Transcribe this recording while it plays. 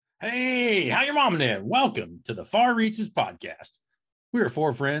Hey, how your mom and dad? Welcome to the Far Reaches podcast. We are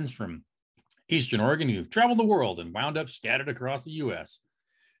four friends from Eastern Oregon who've traveled the world and wound up scattered across the U.S.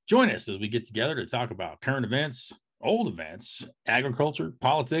 Join us as we get together to talk about current events, old events, agriculture,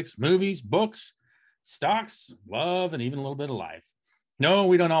 politics, movies, books, stocks, love, and even a little bit of life. No,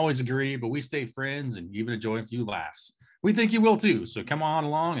 we don't always agree, but we stay friends and even enjoy a few laughs. We think you will too, so come on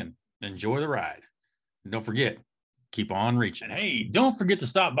along and enjoy the ride. And don't forget, keep on reaching. Hey, don't forget to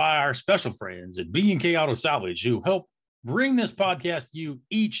stop by our special friends at B&K Auto Salvage who help bring this podcast to you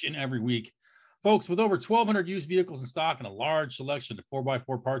each and every week. Folks, with over 1,200 used vehicles in stock and a large selection of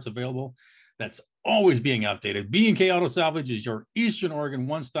 4x4 parts available, that's always being updated. B&K Auto Salvage is your Eastern Oregon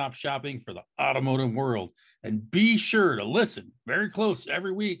one-stop shopping for the automotive world. And be sure to listen very close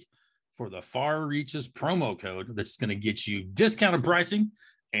every week for the Far Reaches promo code that's going to get you discounted pricing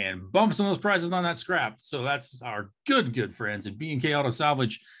and bumps on those prices on that scrap. So that's our good friends at B&K Auto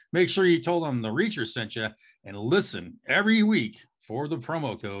Salvage. Make sure you told them the Reacher sent you and listen every week for the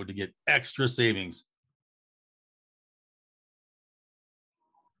promo code to get extra savings.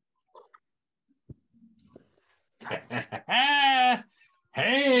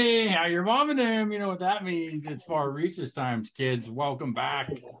 Hey, how your mom and them? You know what that means. It's Far Reaches times, kids. Welcome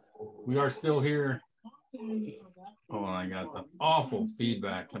back. We are still here. Oh, I got the awful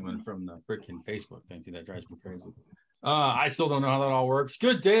feedback coming from the freaking Facebook thing. See, that drives me crazy. I still don't know how that all works.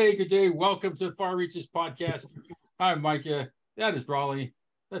 Good day. Welcome to the Far Reaches podcast. I'm Micah. That is Brawley.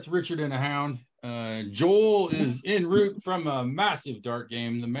 That's Richard and a Hound. Joel is en route from a massive dart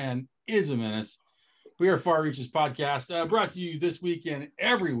game. The man is a menace. We are Far Reaches podcast, brought to you this week and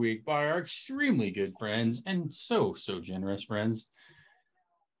every week by our extremely good friends and so generous friends.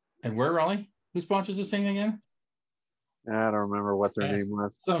 And where, Raleigh? Who sponsors this thing again? I don't remember what their name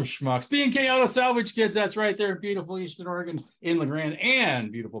was. Some schmucks. B&K Auto Salvage, kids. That's right there in beautiful Eastern Oregon, in LeGrand,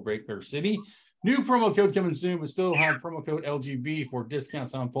 and beautiful Breaker City. New promo code coming soon, but still have promo code LGB for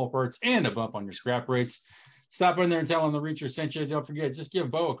discounts on pull parts and a bump on your scrap rates. Stop in there and tell them the Reacher sent you. Don't forget, just give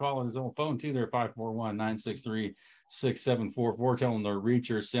Bo a call on his own phone too. There, 541-963-6744. Tell them the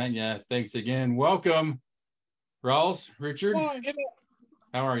Reacher sent you. Thanks again. Welcome, Rawls, Richard.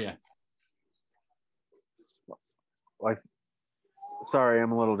 How are you? Sorry,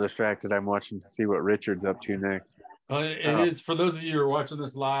 I'm a little distracted. I'm watching to see what Richard's up to next. It is for those of you who are watching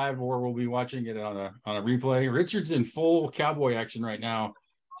this live or will be watching it on a replay. Richard's in full cowboy action right now.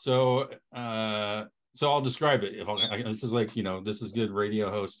 So I'll describe it. This is like, this is good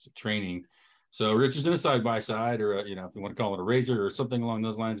radio host training. So Richard's in a side-by-side or, if you want to call it a razor or something along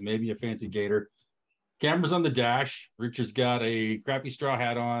those lines, maybe a fancy gator. Camera's on the dash. Richard's got a crappy straw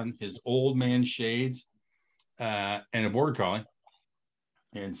hat on, his old man shades, and a border collie.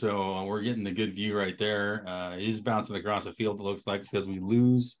 And so we're getting the good view right there. He's bouncing across the field, it looks like, because we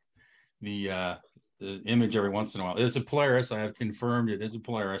lose the image every once in a while. It's a Polaris. I have confirmed it is a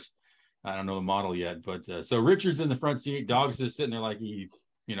Polaris. I don't know the model yet, but so Richard's in the front seat. Dog's just sitting there like he,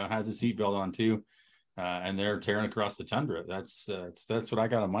 has a seatbelt on too, and they're tearing across the tundra. That's what I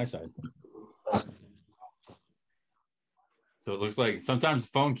got on my side. So it looks like sometimes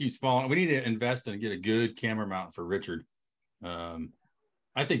the phone keeps falling. We need to invest and get a good camera mount for Richard.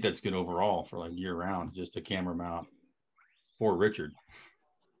 I think that's good overall for like year round, just a camera mount for Richard.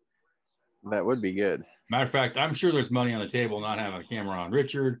 That would be good. Matter of fact, I'm sure there's money on the table not having a camera on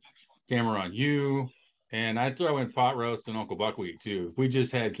Richard, camera on you, and I'd throw in Pot Roast and Uncle Buckwheat too. If we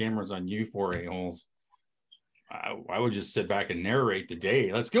just had cameras on you four a-holes, I would just sit back and narrate the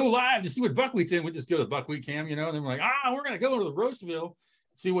day. Let's go live to see what Buckwheat's in. We just go to the Buckwheat cam, and then we're like, we're going to go to the Roastville,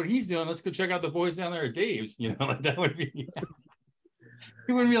 see what he's doing. Let's go check out the boys down there at Dave's. Like that would be...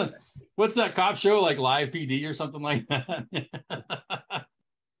 He wouldn't be like, what's that cop show, like Live PD or something like that?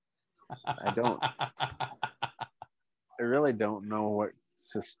 I really don't know what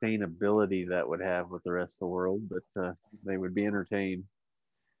sustainability that would have with the rest of the world, but they would be entertained.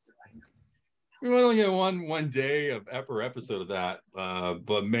 We would only get one day of episode of that,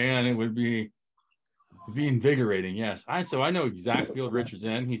 but man, it would be invigorating. Yes, so I know exact field Richard's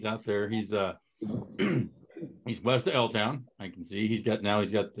in. He's out there. He's he's west of L-Town. I can see he's got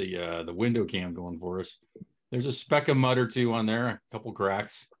the window cam going for us. There's a speck of mud or two on there, a couple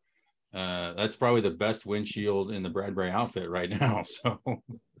cracks. That's probably the best windshield in the Bradbury outfit right now. So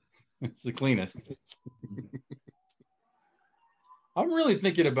it's the cleanest. I'm really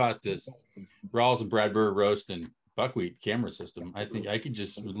thinking about this Rawls and Bradbury roast and Buckwheat camera system. I think I could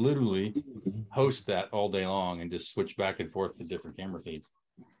just literally host that all day long and just switch back and forth to different camera feeds.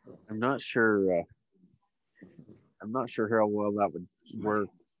 I'm not sure how well that would work,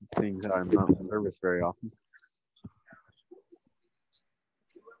 seeing that I'm not in service very often.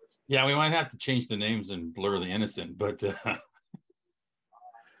 Yeah, we might have to change the names and blur the innocent, but the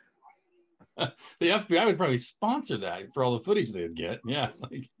FBI would probably sponsor that for all the footage they'd get. Yeah.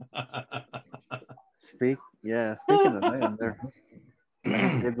 Speaking of them, I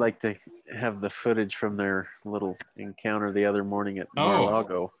think they'd like to have the footage from their little encounter the other morning at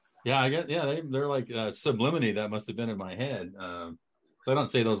Mar-a-Lago. Yeah, I guess. Yeah, they're like sublimity. That must have been in my head. So I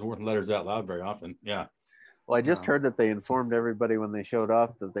don't say those letters out loud very often. Yeah. Well, I just heard that they informed everybody when they showed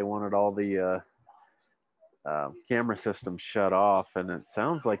up that they wanted all the camera systems shut off, and it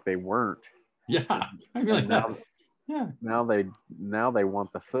sounds like they weren't. Yeah, I mean, now they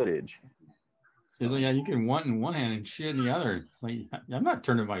want the footage. Yeah, you can want in one hand and shit in the other. Like, I'm not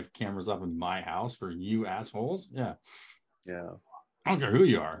turning my cameras off in my house for you assholes. Yeah. I don't care who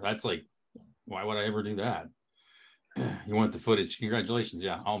you are. That's like, why would I ever do that? You want the footage? Congratulations.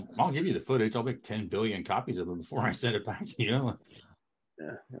 Yeah, I'll give you the footage. I'll make 10 billion copies of it before I send it back to you.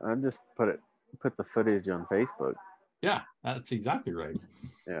 Yeah, I just put the footage on Facebook. Yeah, that's exactly right.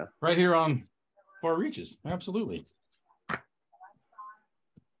 Yeah, right here on Far Reaches. Absolutely.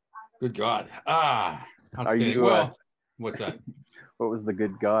 Good God. Are you? What's that? What was the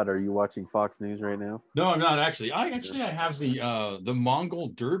good God? Are you watching Fox News right now? No, I'm not actually. I have the Mongol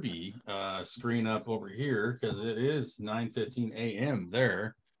Derby screen up over here because it is 9:15 a.m.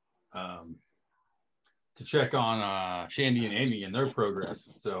 there to check on Shandy and Amy and their progress.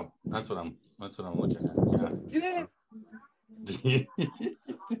 So that's what I'm looking at. Yeah.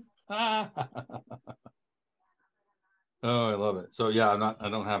 Oh, I love it. So yeah, I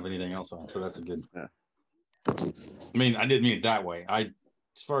don't have anything else on, so that's a good. Yeah. I mean, I didn't mean it that way. As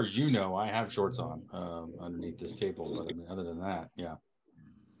far as you know, I have shorts on underneath this table, but I mean, other than that, yeah.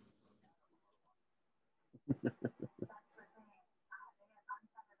 As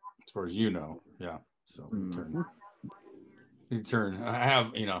far as you know, yeah. So turn. I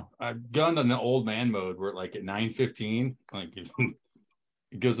have, I've gone on the old man mode where like at 9:15, like if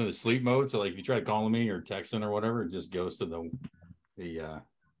it goes into sleep mode. So like if you try to call me or texting or whatever, it just goes to the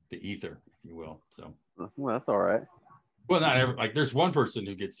ether, if you will. So well, that's all right. Well, not ever. Like there's one person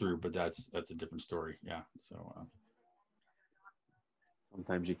who gets through, but that's a different story. Yeah. So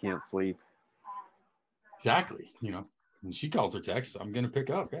sometimes you can't sleep. Exactly. When she calls her text, I'm going to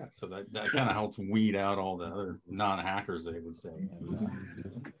pick up. Yeah. So that kind of helps weed out all the other non-hackers, they would say,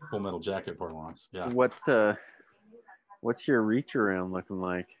 and Full Metal Jacket parlance. Yeah. What's your reach around looking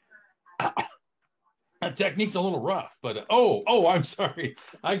like? That technique's a little rough, but I'm sorry.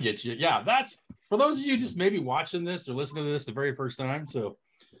 I get you. Yeah. That's for those of you just maybe watching this or listening to this the very first time. So,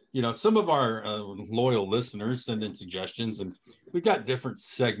 some of our loyal listeners send in suggestions, and we've got different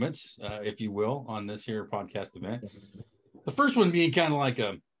segments, if you will, on this here podcast event. The first one being kind of like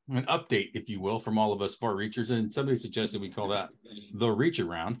an update, if you will, from all of us far reachers. And somebody suggested we call that the reach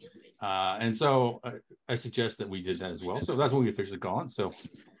around. And so I suggest that we did that as well. So that's what we officially call it. So,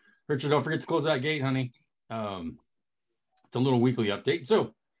 Richard, don't forget to close that gate, honey. It's a little weekly update.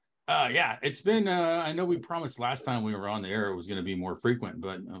 So, yeah, it's been, I know we promised last time we were on the air it was going to be more frequent,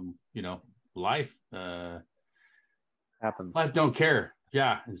 but, life happens. Life don't care.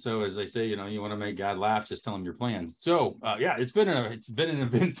 Yeah. And so as they say, you want to make God laugh, just tell him your plans. So, yeah, it's been an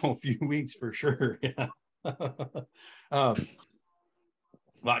eventful few weeks for sure. Yeah. A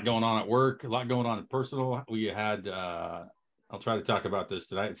lot going on at work, a lot going on in personal. We had, I'll try to talk about this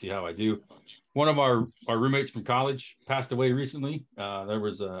tonight and see how I do. One of our roommates from college passed away recently. There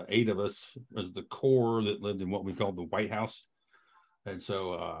was 8 of us as the core that lived in what we call the White House. And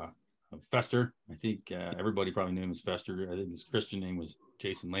so Fester, I think everybody probably knew him as Fester. I think his Christian name was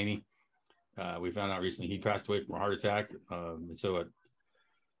Jason Laney. We found out recently he passed away from a heart attack. And so it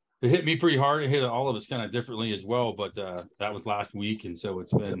hit me pretty hard. It hit all of us kind of differently as well. But that was last week. And so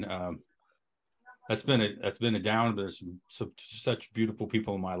it's been that's been a down. There's such beautiful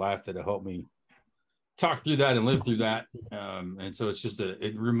people in my life that have helped me talk through that and live through that. And so it's just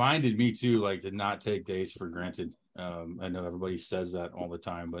it reminded me too, like to not take days for granted. I know everybody says that all the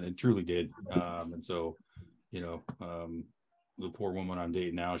time, but it truly did. And so, the poor woman I'm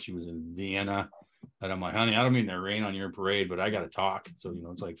dating now, she was in Vienna, and I'm like, honey, I don't mean to rain on your parade, but I got to talk. So,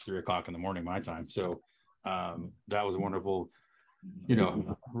 it's like 3:00 in the morning, my time. So, that was wonderful.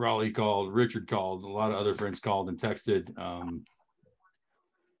 Raleigh called, Richard called, a lot of other friends called and texted.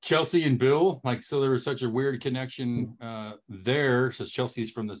 Chelsea and Bill, so there was such a weird connection there. So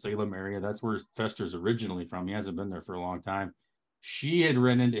Chelsea's from the Salem area. That's where Fester's originally from. He hasn't been there for a long time. She had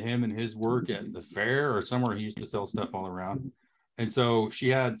run into him in his work at the fair or somewhere he used to sell stuff all around. And so she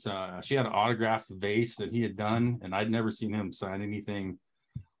had an autographed vase that he had done, and I'd never seen him sign anything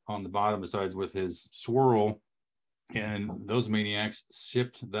on the bottom besides with his swirl. And those maniacs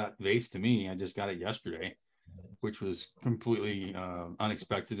shipped that vase to me. I just got it yesterday, which was completely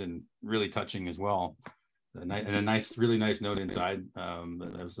unexpected and really touching as well. And a nice, really nice note inside.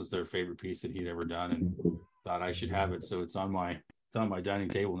 That was just their favorite piece that he'd ever done, and thought I should have it. So it's on my dining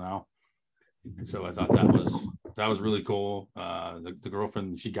table now. And so I thought that was really cool. The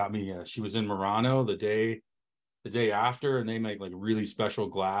girlfriend, she got me. She was in Murano the day after, and they make like really special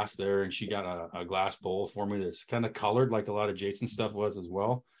glass there, and she got a glass bowl for me that's kind of colored like a lot of Jason stuff was as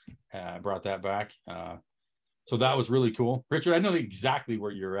well. I brought that back. So that was really cool. Richard, I know exactly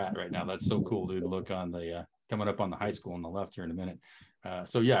where you're at right now. That's so cool, dude. Look on the coming up on the high school on the left here in a minute.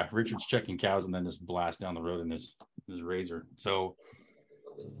 So yeah, Richard's checking cows and then just blast down the road in his razor. So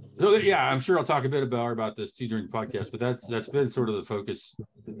yeah, I'm sure I'll talk a bit about this too during the podcast, but that's been sort of the focus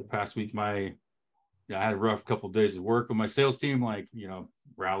the past week. I had a rough couple of days of work, but my sales team,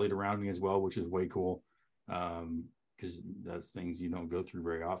 rallied around me as well, which is way cool. Because that's things you don't go through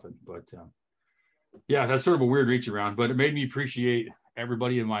very often. But yeah, that's sort of a weird reach around, but it made me appreciate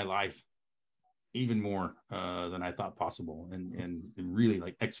everybody in my life even more than I thought possible, and really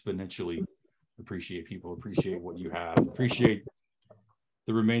like exponentially appreciate people, appreciate what you have, appreciate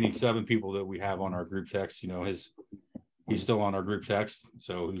the remaining 7 people that we have on our group text. He's still on our group text,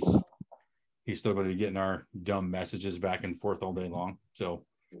 so he's still going to be getting our dumb messages back and forth all day long. So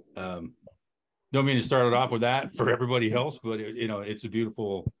don't mean to start it off with that for everybody else, but it's a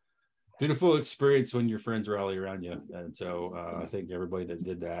beautiful experience when your friends rally around you. And so I thank everybody that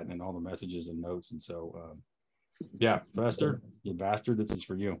did that, and all the messages and notes. And so yeah, Fester, you bastard, this is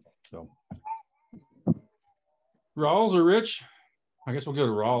for you. So Rawls or Rich? I guess we'll go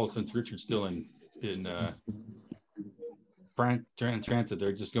to Rawls since Richard's still in transit.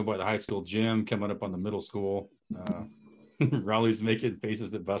 They're just going by the high school gym, coming up on the middle school. Raleigh's making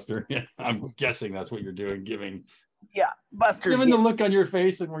faces at Buster. Yeah, I'm guessing that's what you're doing, giving the look on your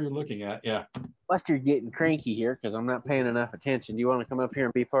face and where you're looking at. Yeah, Buster's getting cranky here because I'm not paying enough attention. Do you want to come up here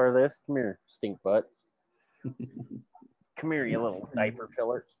and be part of this? Come here, stink butt. Come here, you little diaper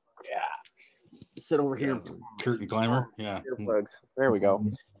filler. Yeah. Sit over here. Curtain climber. Yeah. Earplugs. There we go.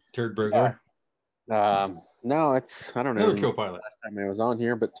 Turd burglar. No, it's, I don't know. Another co-pilot. Last time I was on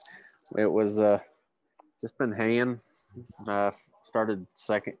here, but it was just been hanging. Started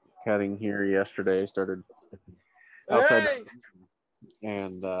second cutting here yesterday. Started outside. Hey!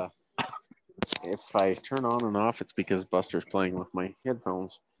 And if I turn on and off, it's because Buster's playing with my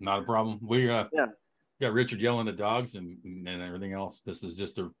headphones. Not a problem. We got Richard yelling at dogs and everything else. This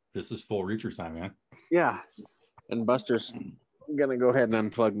is full Reacher time, man. Yeah. And Buster's gonna go ahead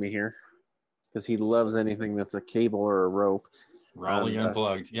and unplug me here because he loves anything that's a cable or a rope. Raleigh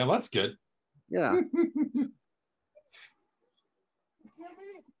unplugged. Yeah, that's good. Yeah.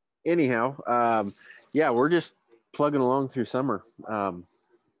 Anyhow, we're just plugging along through summer. Kind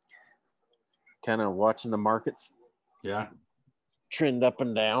of watching the markets. Yeah. Trend up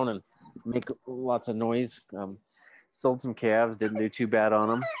and down and make lots of noise. Sold some calves, didn't do too bad on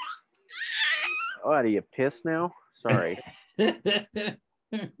them. Oh, do you piss now? Sorry. That'll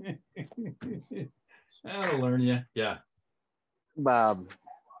learn you. Yeah.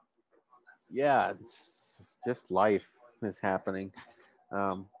 Yeah, it's just life is happening.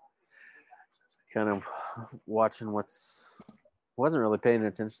 Kind of watching wasn't really paying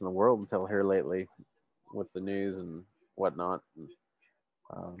attention to the world until here lately with the news and whatnot.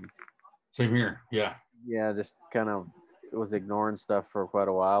 Same here. Yeah. Yeah, just kind of was ignoring stuff for quite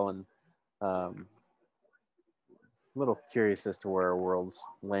a while, and a little curious as to where our world's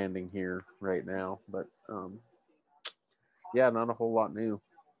landing here right now. But not a whole lot new.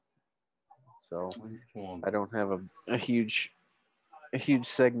 So I don't have a huge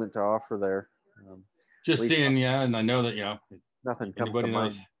segment to offer there. Just seeing, and I know that nothing comes to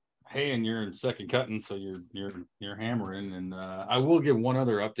mind. Hey, and you're in second cutting, so you're hammering. And I will give one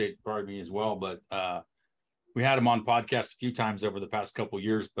other update, pardon me, as well. But we had him on podcast a few times over the past couple of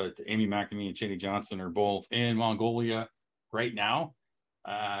years. But Amy McNamee and Cheney Johnson are both in Mongolia right now,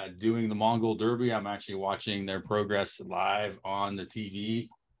 doing the Mongol Derby. I'm actually watching their progress live on the TV.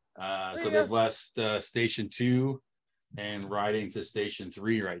 So they've left Station 2 and riding to Station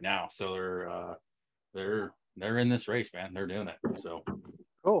 3 right now. So they're in this race, man. They're doing it. So.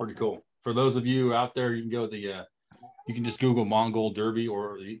 Cool. Pretty cool. For those of you out there, you can go you can just Google Mongol Derby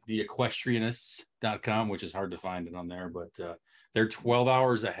or the equestrianists.com, which is hard to find it on there, but they're 12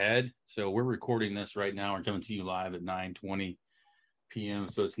 hours ahead. So we're recording this right now. We're coming to you live at 9:20 p.m.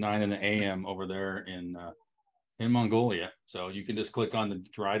 So it's 9 a.m. over there in Mongolia. So you can just click on the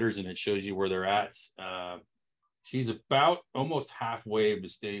riders and it shows you where they're at. She's about almost halfway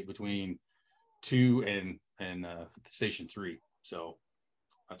between 2 and and Station 3. So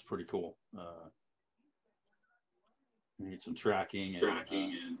that's pretty cool. You need some tracking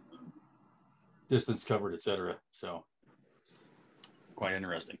and distance covered, etc. So quite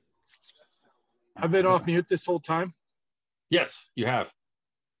interesting. I've been off mute this whole time. Yes, you have.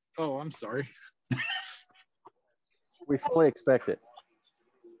 Oh, I'm sorry. We fully expect it.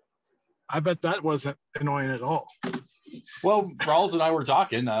 I bet that wasn't annoying at all. Well, Rawls and I were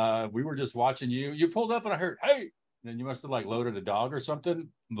talking. We were just watching you. You pulled up and I heard, hey, and then you must have like loaded a dog or something.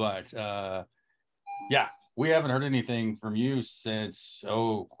 But yeah, we haven't heard anything from you since,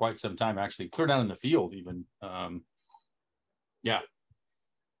 quite some time, actually. Clear down in the field even. Yeah.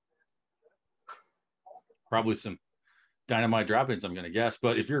 Probably some dynamite drop-ins, I'm going to guess.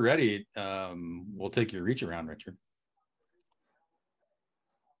 But if you're ready, we'll take your reach around, Richard.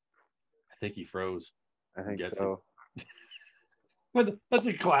 I think he froze. I think so. But that's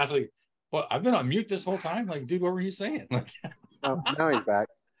a classic. Well, I've been on mute this whole time. Like, dude, what were you saying? Like, Oh, now he's back.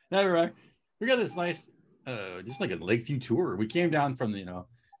 no, right. We got this nice, just like a Lakeview tour. We came down from,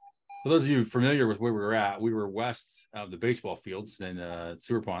 for those of you familiar with where we were at, we were west of the baseball fields and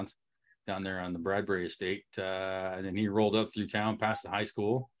sewer ponds down there on the Bradbury estate. And then he rolled up through town past the high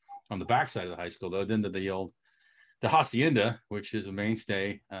school, on the backside of the high school, though, then to the Hacienda, which is a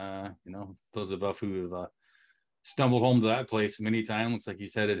mainstay. Those of us who have stumbled home to that place many times, looks like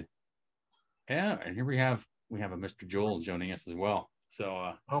he's headed. Yeah, and here we have a Mr. Joel joining us as well.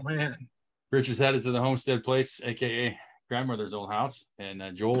 So, oh man, Richard's headed to the Homestead Place, aka grandmother's old house, and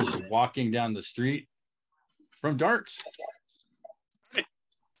Joel's walking down the street from Darts.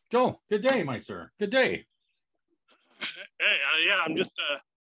 Joel, good day, my sir. Good day. Hey, yeah, I'm just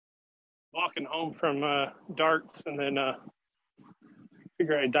walking home from Darts, and then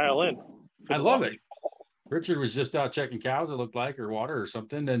figure I'd dial in. I love it. Richard was just out checking cows, it looked like, or water or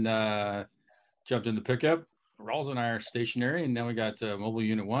something, and jumped in the pickup. Rawls and I are stationary, and then we got mobile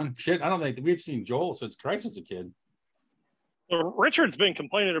unit 1. Shit, I don't think we've seen Joel since Christ was a kid. Well, Richard's been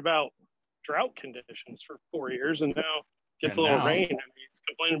complaining about drought conditions for 4 years, and now gets a little rain, and he's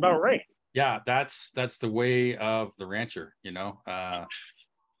complaining about rain. Yeah, that's the way of the rancher, That's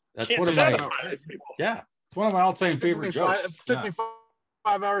Can't one of my people. yeah, it's one of my all-time favorite jokes. It took me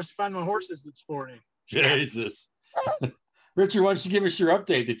 5 hours to find my horses this morning. Jesus. Richard, why don't you give us your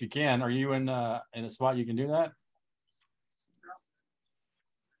update if you can? Are you in a spot you can do that?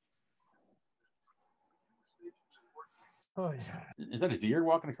 Oh yeah. Is that a deer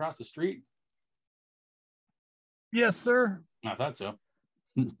walking across the street? Yes, sir. I thought so.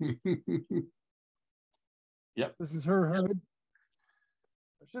 Yep. This is her hood.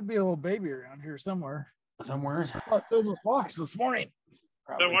 There should be a little baby around here somewhere. Somewhere. I saw the fox this morning. Is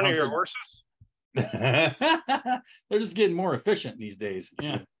that one of your horses? They're just getting more efficient these days.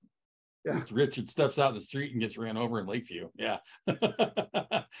 Yeah. Yeah. Richard steps out in the street and gets ran over in Lakeview. Yeah.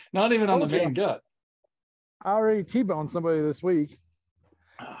 Not even on the main gut. I already T-boned somebody this week.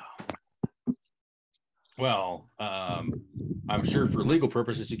 Well, I'm sure for legal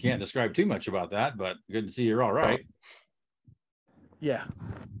purposes you can't describe too much about that, but good to see you're all right. Yeah.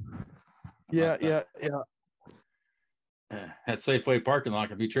 Yeah. That Safeway parking lot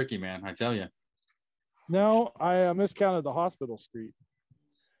can be tricky, man. I tell you. No, I miscounted the hospital street.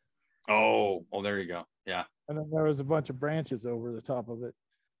 Oh, there you go. Yeah. And then there was a bunch of branches over the top of it.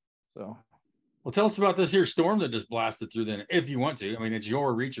 So. Well, tell us about this here storm that just blasted through then, if you want to. I mean, it's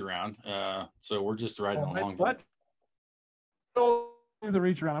your reach around. So we're just riding along. What? The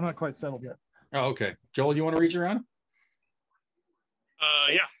reach around. I'm not quite settled yet. Oh, okay. Joel, you want to reach around?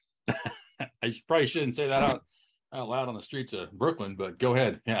 Yeah. I probably shouldn't say that out loud on the streets of Brooklyn, but go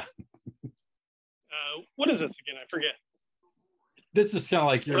ahead. Yeah. What is this again? I forget. This is kind of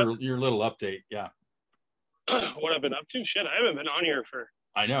like your little update. Yeah. What I've been up to? Shit, I haven't been on here for.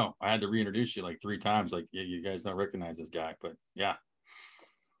 I know. I had to reintroduce you like 3 times. Like, yeah, you guys don't recognize this guy, but yeah.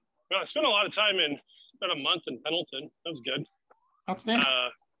 Well, I spent a lot of time about a month in Pendleton. That was good. Outstanding.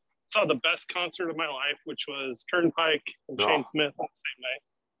 Saw the best concert of my life, which was Turnpike and Shane Smith on the same night.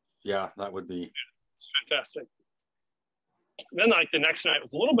 Yeah, that would be. It's fantastic. Then, like, the next night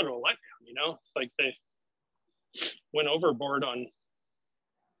was a little bit of a letdown, It's like they went overboard on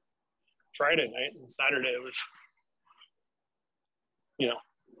Friday night, and Saturday it was,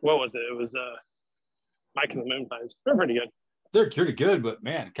 what was it? It was Mike and the Moon Pies. They're pretty good. They're pretty good, but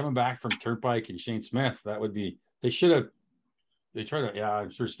man, coming back from Turnpike and Shane Smith, that would be, they tried to, yeah, I'm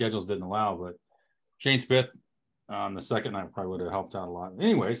sure schedules didn't allow, but Shane Smith on the second night probably would have helped out a lot.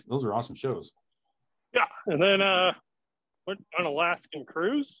 Anyways, those are awesome shows. Yeah. And then went on Alaskan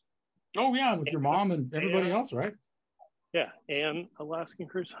cruise. Oh yeah, with your mom and everybody else, right? Yeah, and Alaskan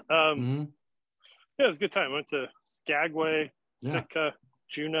cruise. Yeah, it was a good time. I went to Skagway, Sitka,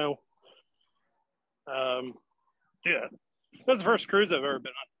 Juneau. Yeah, that was the first cruise I've ever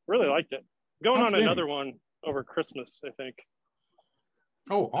been on. Really liked it. Going on another one over Christmas, I think.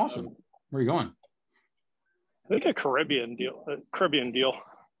 Oh, awesome. Where are you going? I think a Caribbean deal.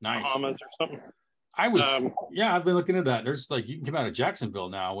 Nice. Bahamas or something. I've been looking at that. There's like, you can come out of Jacksonville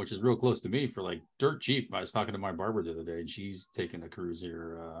now, which is real close to me for like dirt cheap. I was talking to my barber the other day and she's taking a cruise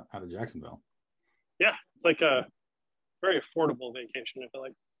here out of Jacksonville. Yeah, it's like a very affordable vacation, I feel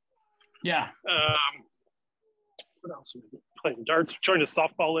like. Yeah. What else? Playing darts. Joined a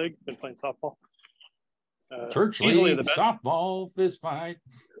softball league. Been playing softball. Church league, softball, fist fight.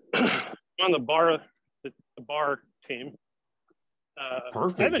 On the bar team.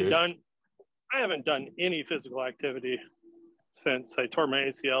 Perfect. I haven't done any physical activity since I tore my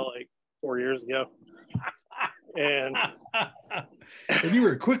ACL like 4 years ago. And you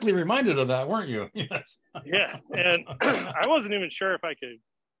were quickly reminded of that, weren't you? Yes. Yeah. And I wasn't even sure if I could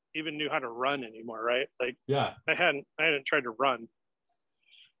even knew how to run anymore, right? Like, yeah, I hadn't tried to run.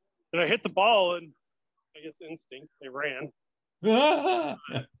 And I hit the ball and I guess instinct, I ran. Every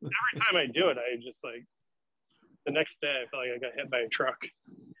time I do it, I just like the next day I feel like I got hit by a truck.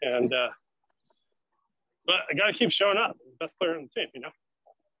 And but I gotta keep showing up. Best player on the team, you know.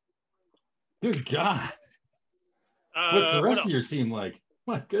 Good God. What's the rest of your team like?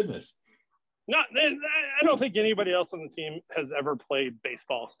 My goodness. I don't think anybody else on the team has ever played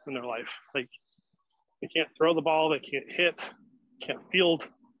baseball in their life. Like, they can't throw the ball, they can't hit, can't field.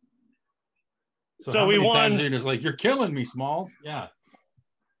 So we won. Times you're just like, you're killing me, Smalls. Yeah.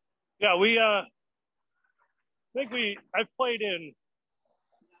 Yeah, I've played in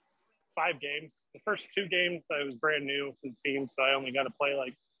 5 games. The first 2 games I was brand new to the team, so I only got to play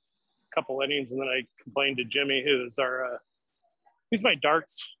like a couple innings, and then I complained to Jimmy, who's he's my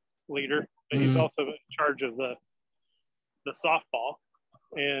darts leader, but he's also in charge of the softball.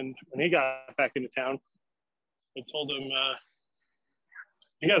 And when he got back into town, I told him,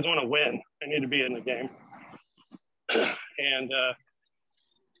 you guys want to win, I need to be in the game. And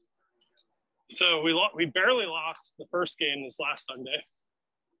so we barely lost the first game this last Sunday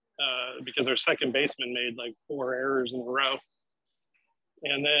because our second baseman made like 4 errors in a row.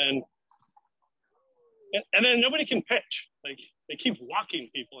 And then nobody can pitch. Like, they keep walking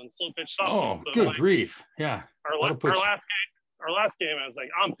people in slow pitch softball. Oh, so good grief! Yeah. Our last game, I was like,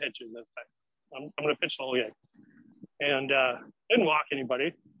 I'm pitching this time. I'm going to pitch the whole game, and didn't walk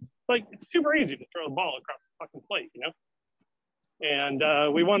anybody. Like, it's super easy to throw the ball across the fucking plate, you know.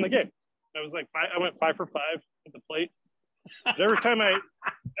 And we won the game. I went 5 for 5 at the plate. But every time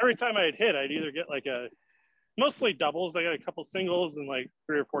I'd hit, I'd either get like mostly doubles. I got a couple singles and like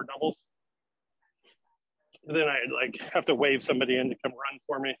 3 or 4 doubles. And then I'd like have to wave somebody in to come run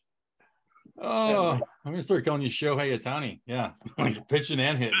for me. Oh, I'm gonna start calling you Shohei Ohtani. Yeah, like pitching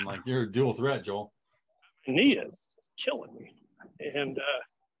and hitting, like you're a dual threat, Joel. My knee is killing me. And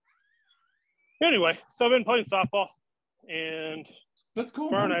anyway, so I've been playing softball, and that's cool.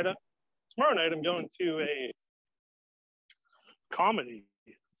 Tomorrow night I'm going to a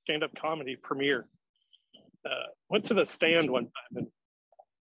stand-up comedy premiere. Went to the Stand one time and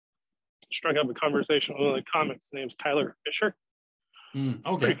struck up a conversation with one of the comics. His name's Tyler Fisher.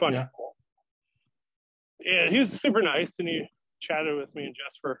 Okay. Pretty funny. Yeah, he was super nice, and he chatted with me and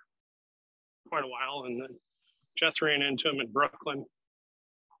Jess for quite a while, and then Jess ran into him in Brooklyn.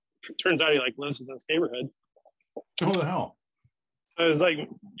 Turns out he like lives in this neighborhood. Oh, the hell! I was like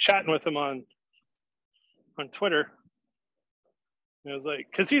chatting with him on Twitter. And I was like,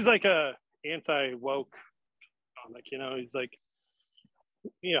 because he's like a anti-woke comic, you know. He's like,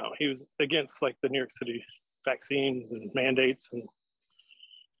 you know, he was against like the New York City vaccines and mandates, and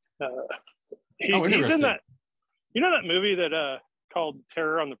he's in that. You know that movie that called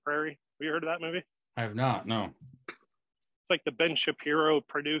Terror on the Prairie? Have you heard of that movie? I have not. No. It's like the Ben Shapiro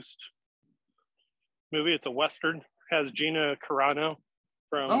produced movie. It's a Western. Has Gina Carano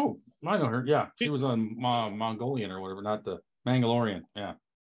from. Oh, I know her. Yeah, she was on Mongolian or whatever, not the Mandalorian. Yeah.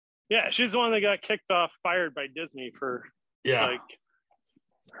 Yeah, she's the one that got fired by Disney for like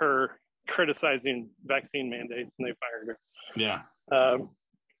her criticizing vaccine mandates, and they fired her. Yeah.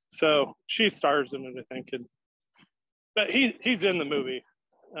 So she stars in it, I think. But he's in the movie.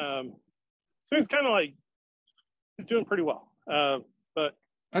 So he's kind of like, he's doing pretty well. But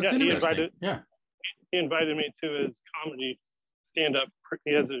that's interesting. He invited me to his comedy stand-up.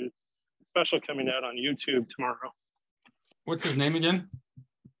 He has a special coming out on YouTube tomorrow. What's his name again?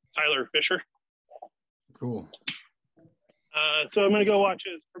 Tyler Fisher. Cool. So I'm going to go watch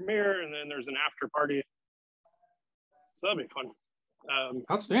his premiere, and then there's an after party. So that'll be fun.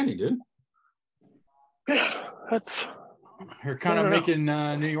 Outstanding, dude. Yeah, that's You're kind I of don't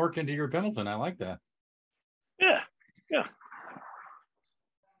know. making New York into your Pendleton. I like that. yeah.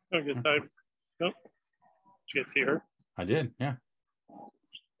 Had a good time. Nope. Did you get to see her? I did. Yeah.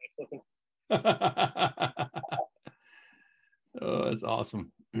 Nice looking. Oh, that's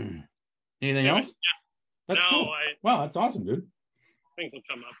awesome. Anything Anyway, else? That's no, cool. Wow, that's awesome, dude. things will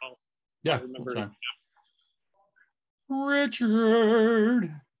come up. I'll remember. That's fine. Richard,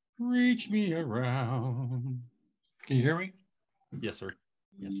 reach me around. Can you hear me? Yes, sir.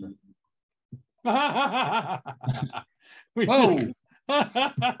 Yes, sir. Whoa,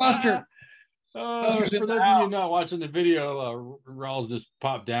 Buster. Buster's in For the those of you house. not watching the video, Rawls just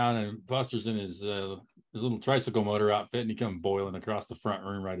popped down and Buster's in his little tricycle motor outfit and he come boiling across the front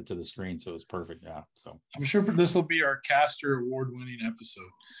room right into the screen. So it's perfect. Yeah. So I'm sure this will be our Caster award-winning episode.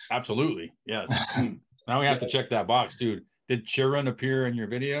 absolutely. Yes. Now we have to check that box, dude. Did Chiron appear in your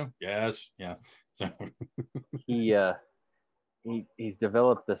video? Yes. Yeah. So He's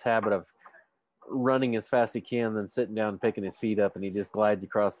developed this habit of running as fast as he can, then sitting down and picking his feet up, and he just glides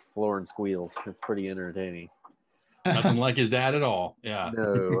across the floor and squeals. It's pretty entertaining. nothing like his dad at all. Yeah.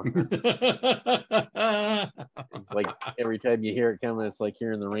 No. It's like every time you hear it coming, it's like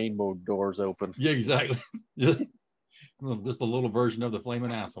hearing the rainbow doors open. Yeah, exactly. just a little version of the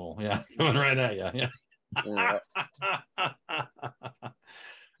flaming asshole. Yeah, coming right at you. Yeah.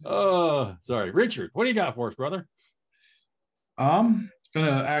 Oh, sorry, Richard. What do you got for us, brother? It's been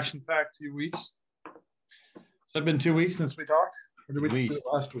an action-packed few weeks. Has that been 2 weeks since we talked? Or did we do it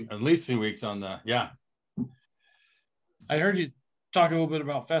last week? At least a few weeks on the I heard you talk a little bit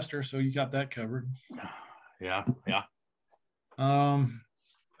about Fester, so you got that covered. Yeah. Oh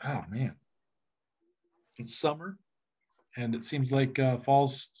man, it's summer, and it seems like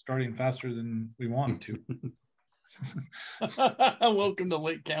fall's starting faster than we want it to. Welcome to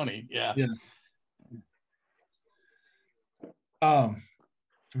Lake County. Yeah.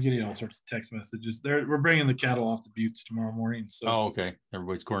 I'm getting all sorts of text messages. We're bringing the cattle off the buttes tomorrow morning. So okay.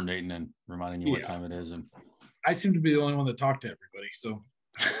 Everybody's coordinating and reminding you what time it is, and I seem to be the only one that talked to everybody. So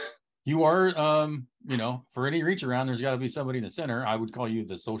you are, for any reach around, there's got to be somebody in the center. I would call you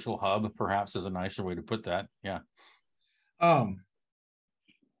the social hub, perhaps, is a nicer way to put that. Yeah. God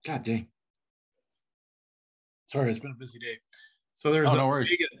dang. Sorry, it's been a busy day. So there's a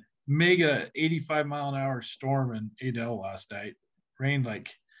mega 85-mile-an-hour storm in Adel last night. Rained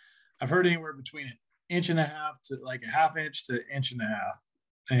like, I've heard anywhere between an inch and a half to like a half inch to inch and a half.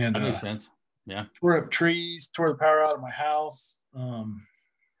 And that makes sense. Yeah. Tore up trees, tore the power out of my house.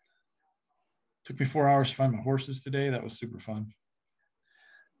 Took me 4 hours to find my horses today. That was super fun.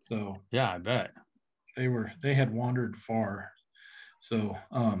 So yeah, I bet they had wandered far. So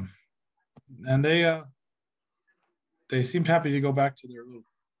and they seemed happy to go back to their little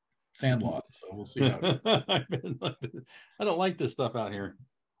sand lot. So we'll see how I don't like this stuff out here.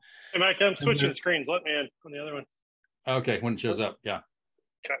 Hey Mike, I'm switching screens. Let me in on the other one. Okay, when it shows up, yeah.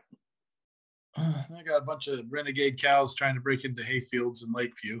 Okay. I got a bunch of renegade cows trying to break into hay fields in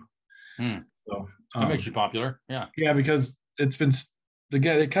Lakeview. So that makes you popular. Yeah. Yeah, because it's been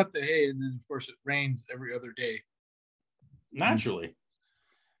they cut the hay and then of course it rains every other day. Naturally.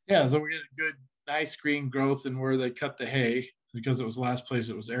 Yeah, so we're getting good, nice green growth in where they cut the hay because it was the last place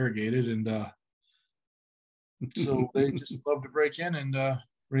it was irrigated, and so they just love to break in and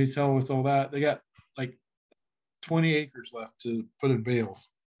raise hell with all that. They got like 20 acres left to put in bales.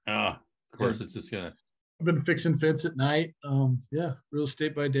 Of course, it's just gonna. I've been fixing fence at night. Yeah, real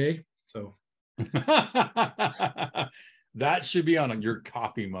estate by day. So that should be on your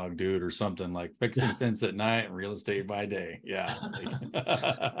coffee mug, dude, or something like fixing fence at night and real estate by day. Yeah.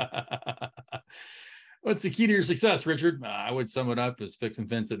 What's the key to your success, Richard? I would sum it up as fixing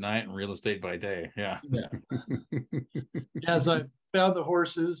fence at night and real estate by day. Yeah. Yeah. So I found the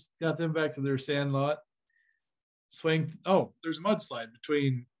horses, got them back to their sand lot. There's a mudslide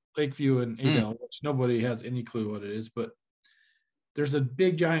between Lakeview and Adel, which nobody has any clue what it is, but there's a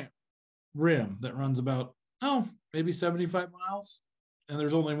big giant rim that runs about maybe 75 miles, and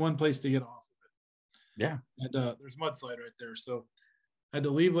there's only one place to get off of it. Yeah. And there's mudslide right there. So I had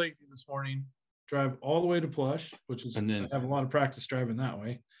to leave Lakeview this morning, drive all the way to Plush, which is, I have a lot of practice driving that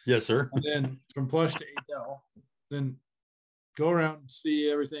way. Yes, sir. And then from Plush to Adel, then go around and see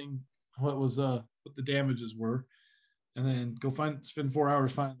everything, what the damages were, and then spend 4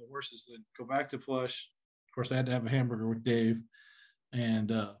 hours finding the horses, then go back to Plush. Of course, I had to have a hamburger with Dave and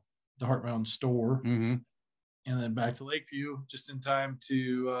the Heart Mountain store, and then back to Lakeview just in time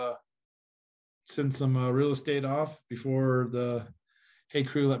to send some real estate off before the hay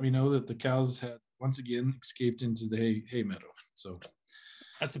crew let me know that the cows had once again escaped into the hay meadow. So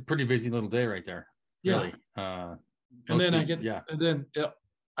that's a pretty busy little day right there. Really. And then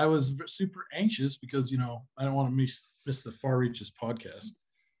I was super anxious because I don't want to miss the Far Reaches podcast.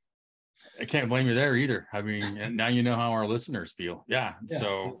 I can't blame you there either. I mean, and now you know how our listeners feel. Yeah.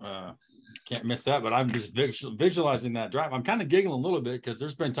 So can't miss that. But I'm just visualizing that drive. I'm kind of giggling a little bit because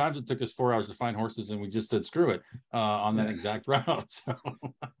there's been times it took us 4 hours to find horses, and we just said screw it on that exact route. So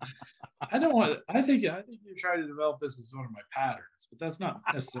I think you're trying to develop this as one of my patterns, but that's not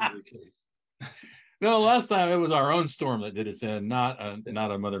necessarily the case. No, last time it was our own storm that did its end, not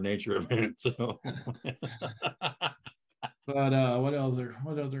a Mother Nature event. So but what other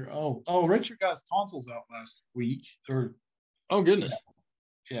oh Richard got his tonsils out last week, or oh goodness.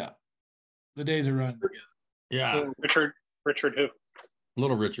 Yeah. The days are running together. Yeah. So Richard who?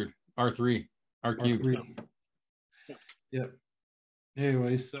 Little Richard. R3. R3. Yep.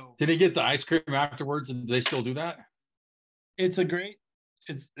 Anyway, so did he get the ice cream afterwards, and do they still do that? It's a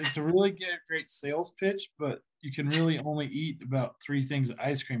really great sales pitch, but you can really only eat about 3 things of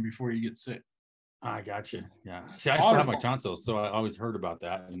ice cream before you get sick. I got you. Yeah. See, I still have my tonsils, so I always heard about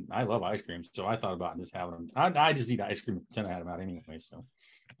that, and I love ice cream, so I thought about just having them. I just eat ice cream and pretend I had them out anyway. So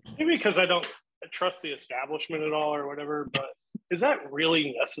maybe because I don't trust the establishment at all or whatever, but is that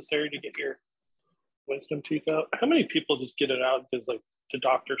really necessary to get your wisdom teeth out? How many people just get it out because like the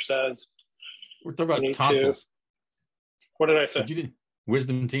doctor says? We're talking about tonsils. What did I say? You did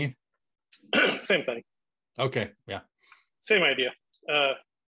wisdom teeth? Same thing. Okay. Yeah. Same idea.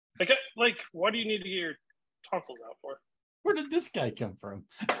 Like, what do you need to get your tonsils out for? Where did this guy come from?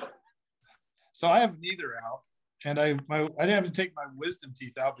 So I have neither out, and I didn't have to take my wisdom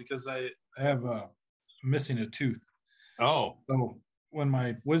teeth out because I have missing a tooth. Oh. So when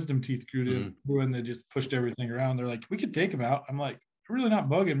my wisdom teeth grew in, they just pushed everything around. They're like, we could take them out. I'm like, they're really not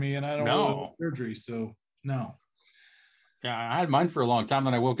bugging me, and I don't want surgery, so no. Yeah, I had mine for a long time.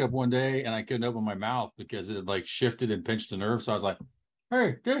 Then I woke up one day and I couldn't open my mouth because it had like shifted and pinched a nerve. So I was like,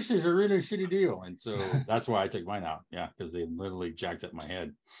 hey, this is a really shitty deal. And so that's why I took mine out. Yeah, because they literally jacked up my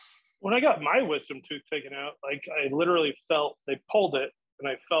head. When I got my wisdom tooth taken out, like I literally felt they pulled it, and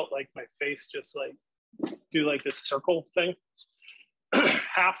I felt like my face just like do like this circle thing.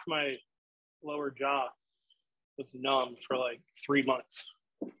 Half my lower jaw was numb for like 3 months.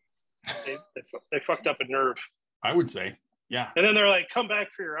 They fucked up a nerve, I would say. Yeah. And then they're like, come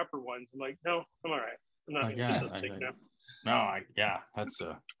back for your upper ones. I'm like, no, I'm all right. I'm not going to get this taken out. No,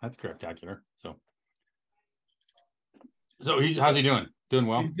 that's spectacular. So how's he doing? Doing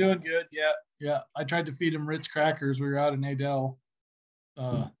well? He's doing good. Yeah. I tried to feed him Ritz crackers. We were out in Adel.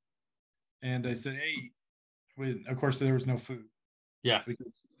 And I said, hey, of course there was no food. Yeah.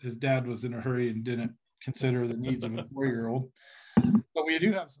 Because his dad was in a hurry and didn't consider the needs of a 4-year-old. But we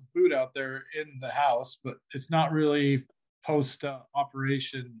do have some food out there in the house, but it's not really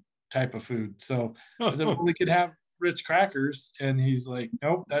post-operation type of food. So I said, well, we could have Ritz crackers. And he's like,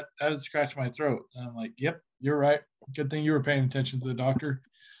 nope, that would scratch my throat. And I'm like, yep, you're right. Good thing you were paying attention to the doctor.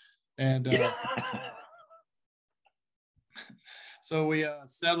 And so we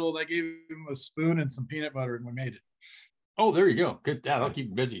settled. I gave him a spoon and some peanut butter, and we made it. Oh, there you go. Good. That'll keep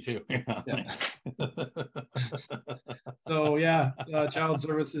him busy too. Yeah. So child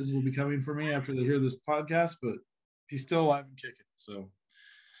services will be coming for me after they hear this podcast, but he's still alive and kicking. So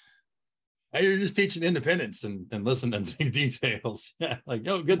hey, you're just teaching independence and listening to details. Yeah, like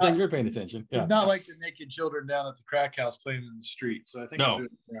good thing you're paying attention. Yeah, not like the naked children down at the crack house playing in the street. So I think no,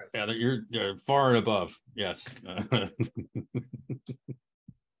 right. Yeah, you're far and above. Yes.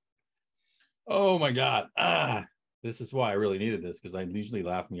 Oh my God. This is why I really needed this, because I usually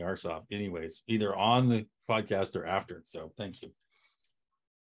laugh my arse off anyways, either on the podcast or after. So thank you.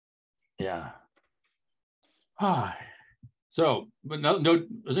 Yeah. So, but no,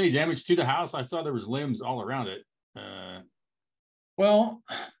 was any damage to the house? I saw there was limbs all around it. Well,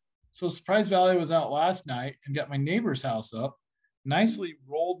 so Surprise Valley was out last night and got my neighbor's house up. Nicely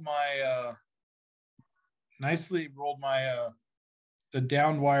rolled my the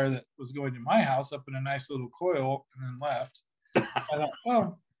down wire that was going to my house up in a nice little coil, and then left. I thought,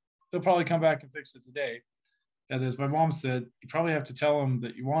 well, they'll probably come back and fix it today. And as my mom said, you probably have to tell them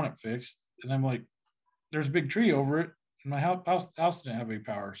that you want it fixed. And I'm like, there's a big tree over it. And my house didn't have any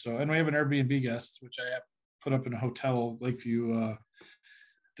power. So, and we have an Airbnb guest, which I have put up in a hotel, Lakeview,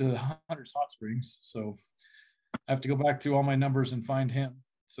 the Hunter's Hot Springs. So I have to go back to all my numbers and find him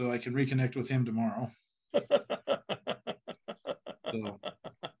so I can reconnect with him tomorrow. So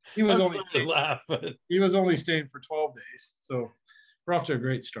he was only staying for 12 days. So we're off to a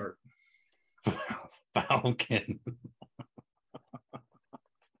great start. Falcon.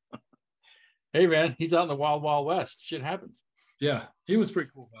 Hey man, he's out in the wild, wild west. Shit happens. Yeah, he was pretty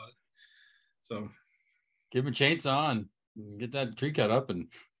cool about it. So Give him a chainsaw and get that tree cut up and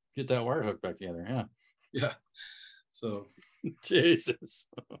get that wire hook back together. Yeah. Yeah. So Jesus.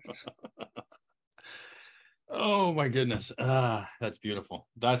 Oh my goodness. That's beautiful.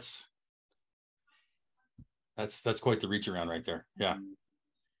 That's quite the reach around right there. Yeah.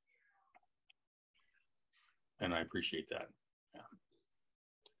 And I appreciate that. Yeah.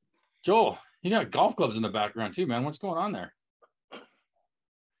 Joel, you got golf clubs in the background too, man. What's going on there?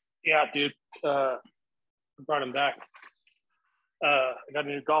 Yeah, dude. I brought him back. I got a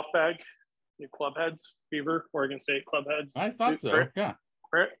new golf bag, new club heads, Beaver, Oregon State club heads. I thought so. Yeah.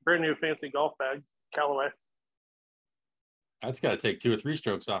 Brand new fancy golf bag, Callaway. That's got to take 2 or 3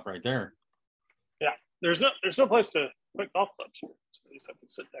 strokes off right there. Yeah. There's no place to put golf clubs here. So I just have to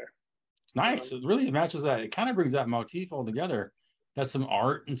sit there. It's nice. It really matches that. It kind of brings that motif all together. Got some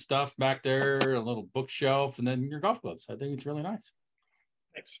art and stuff back there, a little bookshelf, and then your golf clubs. I think it's really nice.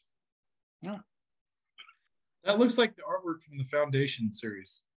 Thanks. Yeah. that looks like the artwork from the Foundation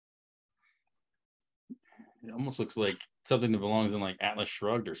series. It almost looks like something that belongs in like Atlas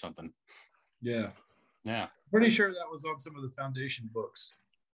Shrugged or something. Yeah. Yeah. Pretty sure that was on some of the Foundation books.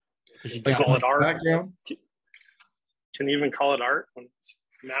 They call it art. Background. Can you even call it art when it's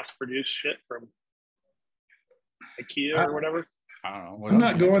mass-produced shit from IKEA or whatever? I don't know. I'm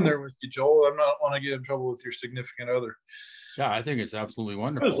not going there with you, Joel. I'm not want to get in trouble with your significant other. Yeah, I think it's absolutely I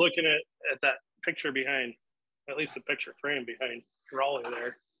wonderful. was looking at that picture behind, at least the picture frame behind Raleigh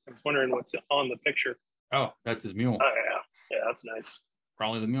there. I was wondering what's on the picture. Oh, that's his mule. Oh, yeah. Yeah, that's nice.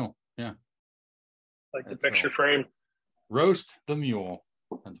 Raleigh the mule. Yeah. Like the That's picture frame. Roast the mule.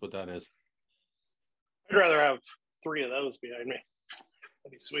 That's what that is. I'd rather have 3 of those behind me.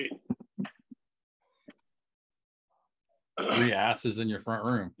 That'd be sweet. 3 asses in your front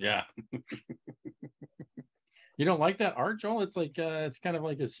room. Yeah. You don't like that art, Joel? It's like it's kind of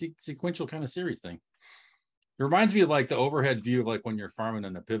like a sequential kind of series thing. It reminds me of like the overhead view of like when you're farming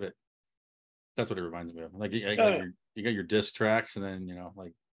in a pivot. That's what it reminds me of. Like you got your disc tracks, and then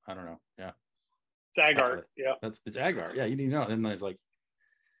like I don't know. Yeah. It's ag art. Yeah. It's ag art. Yeah, you didn't know. And then it's like,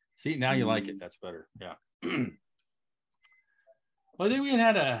 see, now you like it. That's better. Yeah. Well, I think we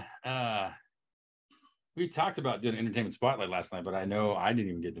had we talked about doing entertainment spotlight last night, but I know I didn't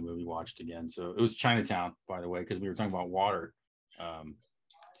even get the movie watched again. So it was Chinatown, by the way, because we were talking about water.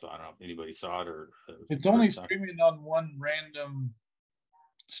 So I don't know if anybody saw it or. It's only streaming on one random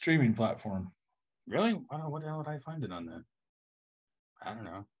streaming platform. Really? I don't know. What the hell would I find it on then? I don't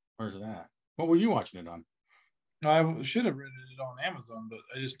know. Where's it at? What were you watching it on? I should have rented it on Amazon, but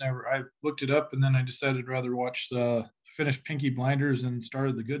I looked it up and then I decided I'd rather finish Pinky Blinders and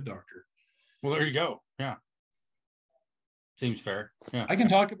started The Good Doctor. Well, there you go. Yeah. Seems fair. Yeah. I can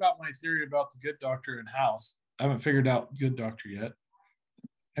talk about my theory about The Good Doctor and House. I haven't figured out Good Doctor yet.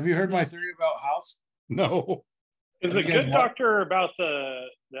 Have you heard my theory about House? No. Is The Good Doctor about the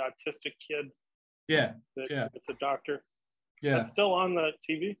autistic kid? Yeah. It's a doctor. Yeah. It's still on the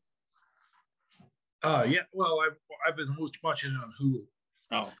TV? Yeah. Well, I've been watching it on Hulu.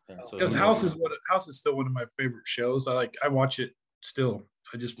 Oh, because House is still one of my favorite shows. I watch it still.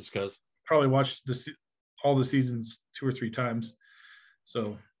 I just because probably watched all the seasons 2 or 3 times.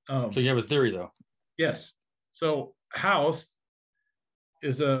 So you have a theory though. Yes. So House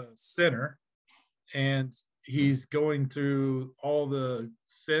is a sinner, and he's going through all the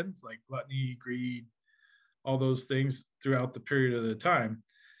sins like gluttony, greed, all those things throughout the period of the time.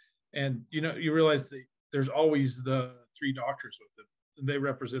 And you realize that there's always the 3 doctors with him. They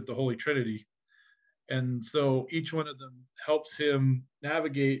represent the Holy Trinity. And so each one of them helps him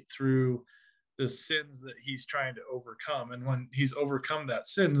navigate through the sins that he's trying to overcome. And when he's overcome that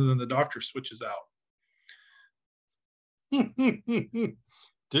sin, then the doctor switches out.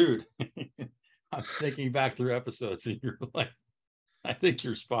 Dude, I'm thinking back through episodes and you're like, I think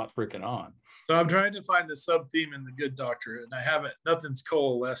you're spot freaking on. So I'm trying to find the sub theme in The Good Doctor, and nothing's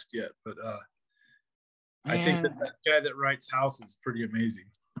coalesced yet, but I think that guy that writes House is pretty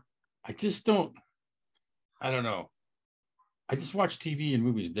amazing. I don't know. I just watch TV and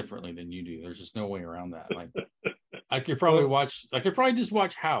movies differently than you do. There's just no way around that. Like I could probably just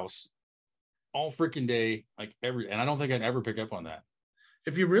watch House all freaking day, and I don't think I'd ever pick up on that.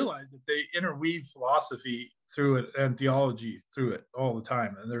 If you realize that they interweave philosophy through it and theology through it all the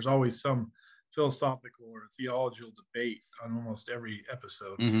time, and there's always some philosophical or theological debate on almost every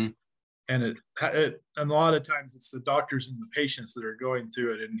episode. Mm-hmm. And and a lot of times it's the doctors and the patients that are going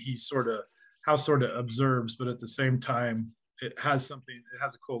through it, and House sort of observes, but at the same time it has a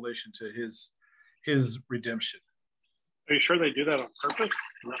correlation to his redemption. Are you sure they do that on purpose,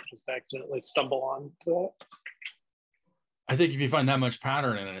 not just accidentally stumble on to that? I think if you find that much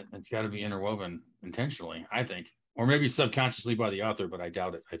pattern in it, it's got to be interwoven intentionally, I think, or maybe subconsciously by the author, but I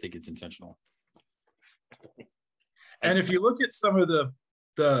doubt it. I think it's intentional. And if you look at some of the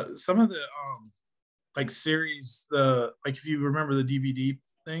like series, like if you remember the DVD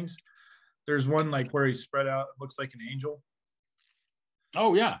things, there's one like where he's spread out, it looks like an angel.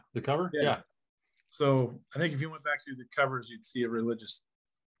 Oh yeah, the cover. Yeah. So I think if you went back through the covers, you'd see a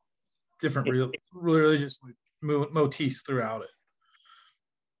different religious motifs throughout it.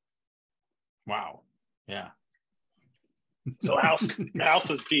 Wow. Yeah. So house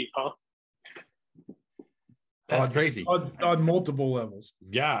is deep, huh? That's crazy. On multiple levels.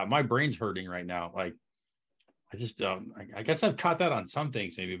 Yeah, my brain's hurting right now. Like, I just, I guess I've caught that on some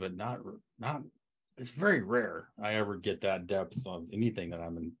things maybe, but not. It's very rare I ever get that depth of anything that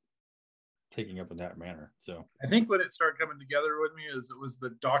I'm taking up in that manner. So I think when it started coming together with me is it was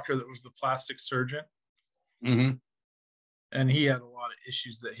the doctor that was the plastic surgeon, mm-hmm. and he had a lot of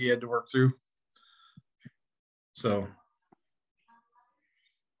issues that he had to work through. So,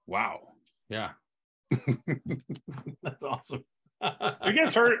 wow, yeah. That's awesome. Have you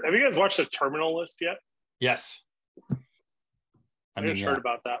guys watched The Terminal List yet? Yes. I just heard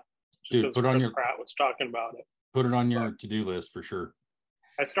about that. Dude, put on Chris Pratt was talking about it. Put it on your to-do list for sure.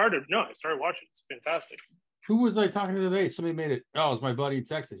 I started watching. It's fantastic. Who was I talking to today? Somebody made it. Oh, it's my buddy in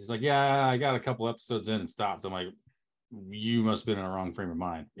Texas. He's like, yeah, I got a couple episodes in and stopped. I'm like, you must have been in a wrong frame of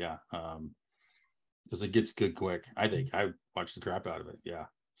mind. Yeah. Because it gets good quick. I think I watched the crap out of it. Yeah.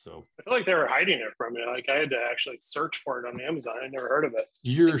 So I feel like they were hiding it from me. Like I had to actually search for it on Amazon. I never heard of it.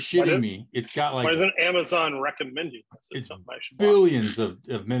 You're shitting me. It's got like, why isn't Amazon recommending this? It's something I should billions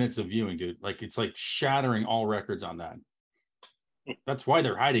of minutes of viewing, dude. Like it's like shattering all records on that. That's why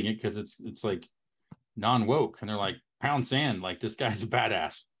they're hiding it, because it's like non-woke, and they're like, pound sand, like this guy's a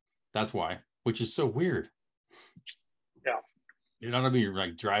badass. That's why, which is so weird. Yeah. It ought to be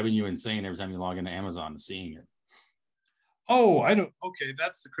like driving you insane every time you log into Amazon and seeing it. Oh, I don't. Okay,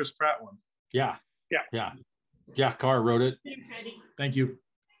 that's the Chris Pratt one. Yeah. Jack Carr wrote it. Thank you.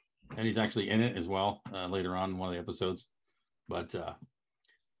 And he's actually in it as well later on in one of the episodes. But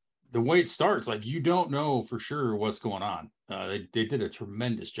the way it starts, like you don't know for sure what's going on. They did a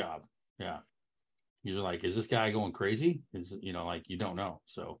tremendous job. Yeah. You're like, is this guy going crazy? Like you don't know.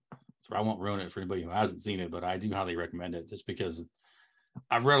 So I won't ruin it for anybody who hasn't seen it, but I do highly recommend it just because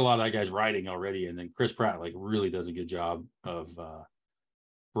I've read a lot of that guy's writing already. And then Chris Pratt like really does a good job of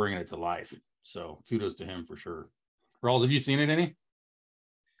bringing it to life. So kudos to him for sure. Rawls, have you seen it any?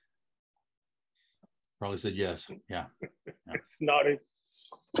 Probably said yes. Yeah. It's nodding.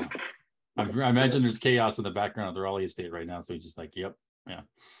 I imagine there's chaos in the background of the Raleigh estate right now. So he's just like, yep. Yeah.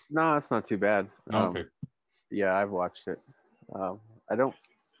 No, it's not too bad. Okay. Yeah, I've watched it. I don't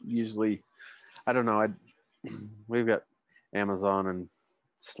usually, I don't know. We've got Amazon and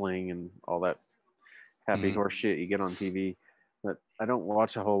Sling and all that happy horse shit you get on TV, but I don't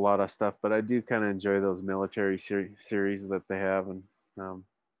watch a whole lot of stuff, but I do kind of enjoy those military series that they have. And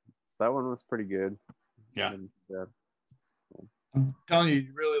that one was pretty good. Yeah. And, I'm telling you,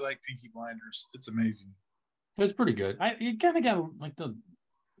 you really like Peaky Blinders. It's amazing. It's pretty good. You kind of got like the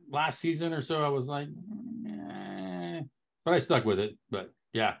last season or so. I was like, but I stuck with it. But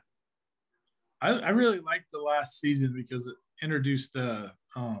yeah, I really liked the last season because it introduced the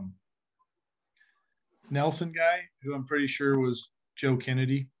Nelson guy, who I'm pretty sure was Joe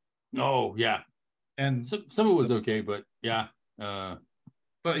Kennedy. Oh yeah, and some of it was okay, but yeah.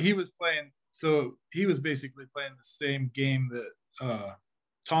 But he was playing. So he was basically playing the same game that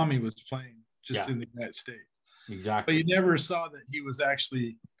Tommy was playing, just in the United States. Exactly. But you never saw that he was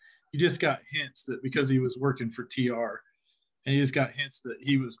actually. You just got hints that because he was working for TR, and you just got hints that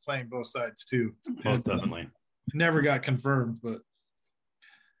he was playing both sides too. Most definitely. Never got confirmed, but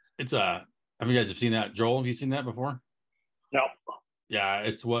it's I mean, you guys have seen that. Joel, have you seen that before? No. Yeah,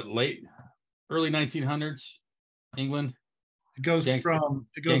 it's early 1900s England. It goes from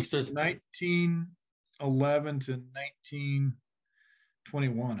 1911 to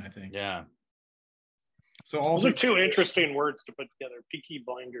 1921, I think. Yeah. So those are two interesting words to put together. Peaky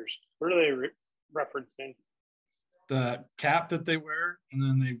Blinders. What are they referencing? The cap that they wear, and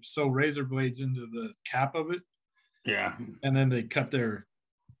then they sew razor blades into the cap of it. Yeah. And then they cut the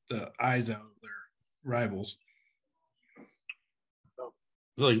eyes out of their rivals.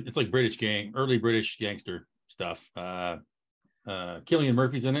 It's like early British gangster stuff. Cillian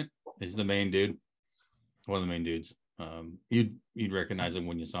Murphy's in it. He's the main dude. One of the main dudes. You'd recognize him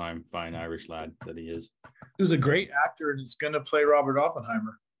when you saw him. Fine Irish lad that he is. He was a great actor, and he's going to play Robert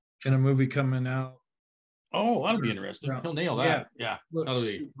Oppenheimer in a movie coming out. Oh, that'll be interesting. He'll nail that. Yeah. Looks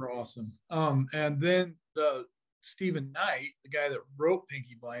super awesome. And then the Stephen Knight, the guy that wrote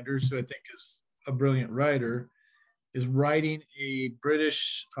Pinky Blinders, who I think is a brilliant writer, is writing a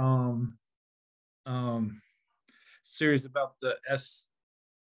British series about the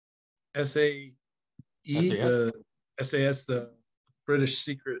SAE, SAS? the SAS, the British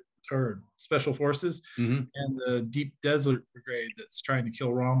Secret or Special Forces, Mm-hmm. and the Deep Desert Brigade that's trying to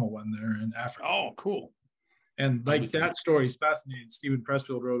kill Rommel when they're in Africa. Oh, cool. And like that story is fascinating. Stephen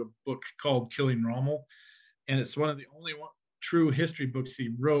Pressfield wrote a book called Killing Rommel, and it's one of the only true history books he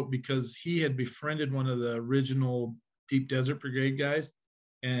wrote because he had befriended one of the original Deep Desert Brigade guys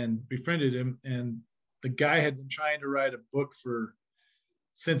and befriended him. And the guy had been trying to write a book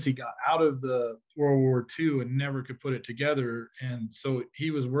since he got out of the World War II and never could put it together. And so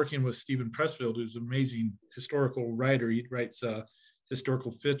he was working with Stephen Pressfield, who's an amazing historical writer. He writes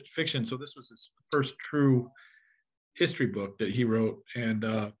historical fiction. So this was his first true history book that he wrote.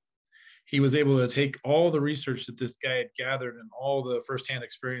 And he was able to take all the research that this guy had gathered and all the firsthand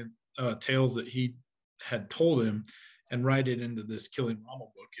experience tales that he had told him and write it into this Killing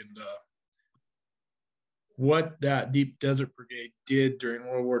Rommel book. And what that Deep Desert Brigade did during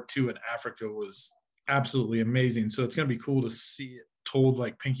World War II in Africa was absolutely amazing. So it's going to be cool to see it told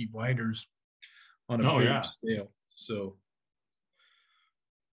like Pinky Blinders on a bigger scale. So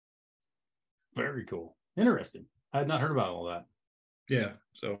very cool. Interesting. I had not heard about all that. Yeah.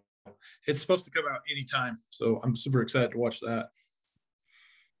 So it's supposed to come out anytime. So I'm super excited to watch that.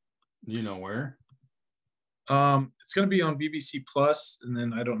 Do you know where? It's going to be on BBC Plus, and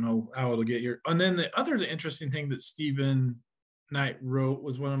then I don't know how it'll get here. And then the interesting thing that Stephen Knight wrote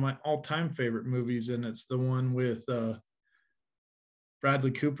was one of my all-time favorite movies, and it's the one with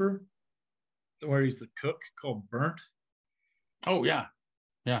Bradley Cooper, where he's the cook, called Burnt. Oh yeah,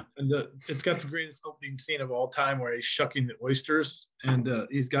 yeah. And it's got the greatest opening scene of all time, where he's shucking the oysters, and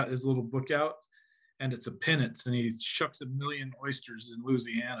he's got his little book out, and it's a penance, and he shucks 1 million oysters in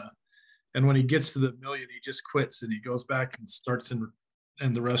Louisiana. And when he gets to the 1 million, he just quits and he goes back and starts in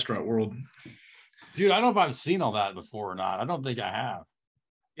the restaurant world. Dude, I don't know if I've seen all that before or not. I don't think I have.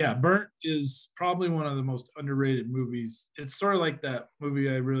 Yeah, Burnt is probably one of the most underrated movies. It's sort of like that movie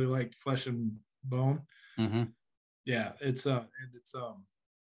I really liked, Flesh and Bone. Mm-hmm. Yeah,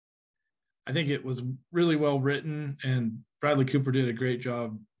 I think it was really well written, and Bradley Cooper did a great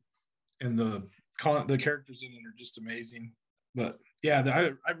job, and the characters in it are just amazing. But yeah,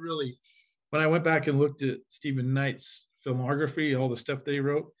 I really, when I went back and looked at Stephen Knight's filmography, all the stuff that he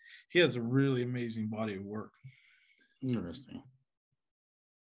wrote, he has a really amazing body of work. Interesting.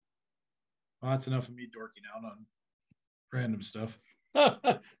 Well, that's enough of me dorking out on random stuff.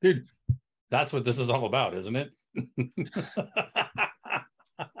 Dude, that's what this is all about, isn't it?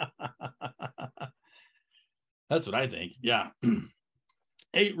 That's what I think. Yeah.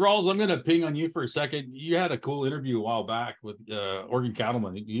 Hey, Rawls, I'm going to ping on you for a second. You had a cool interview a while back with Oregon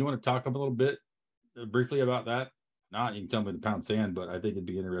Cattleman. Do you want to talk a little bit briefly about that? Not, you can tell me to pound sand, but I think it'd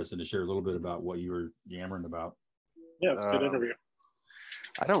be interesting to share a little bit about what you were yammering about. Yeah, it's a good interview.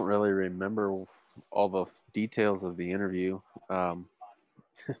 I don't really remember all the details of the interview.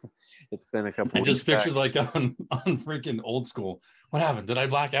 It's been a couple. I just pictured like on freaking Old School. What happened? Did I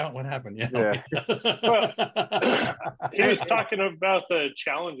black out? What happened? Yeah. He was talking about the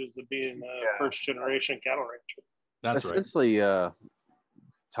challenges of being a first generation cattle rancher. That's essentially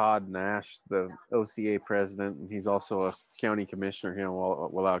Todd Nash, the OCA president, and he's also a county commissioner here in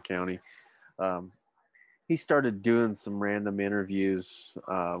Wallowa County. He started doing some random interviews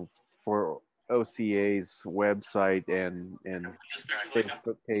for OCA's website and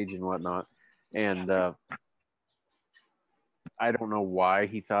Facebook page and whatnot. And I don't know why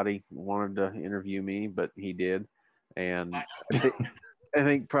he thought he wanted to interview me, but he did. And I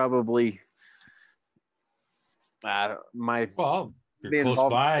think probably you're close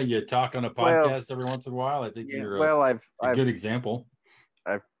by. You talk on a podcast every once in a while. I think you're a good example.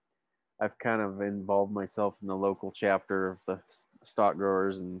 I've kind of involved myself in the local chapter of the stock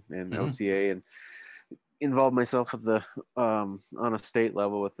growers and OCA, and involved myself with the on a state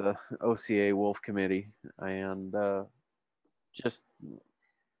level with the OCA Wolf Committee, and just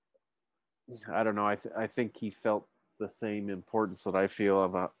I don't know. I think he felt the same importance that I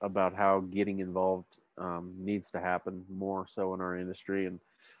feel about how getting involved needs to happen more so in our industry, and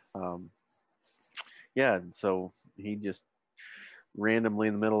so he just randomly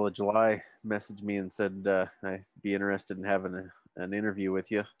in the middle of July messaged me and said I'd be interested in having an interview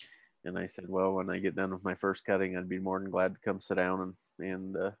with you. And I said, well, when I get done with my first cutting, I'd be more than glad to come sit down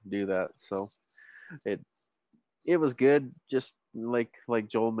and do that. So it was good. Just like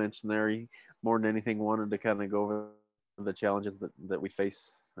Joel mentioned there, he more than anything wanted to kind of go over the challenges that we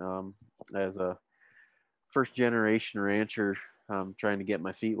face as a first generation rancher, trying to get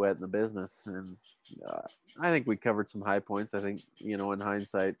my feet wet in the business. And I think we covered some high points. I think, you know, in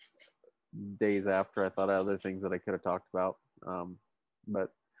hindsight, days after, I thought of other things that I could have talked about.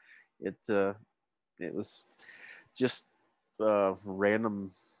 But it was just a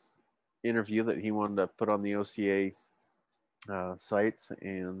random interview that he wanted to put on the OCA sites,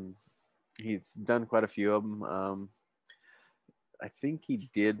 and he's done quite a few of them. I think he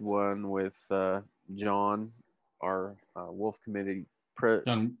did one with John, our Wolf Committee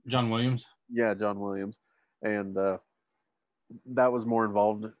John Williams. Yeah, John Williams, and that was more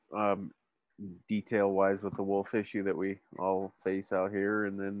involved detail-wise with the wolf issue that we all face out here.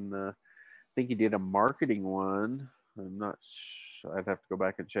 And then I think he did a marketing one. I'm not sure. I'd have to go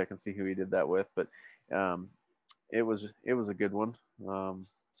back and check and see who he did that with, but it was a good one.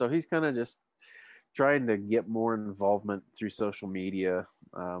 So he's kind of just trying to get more involvement through social media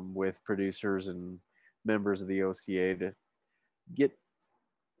with producers and members of the OCA to get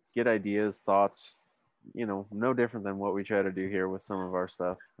ideas, thoughts, you know, no different than what we try to do here with some of our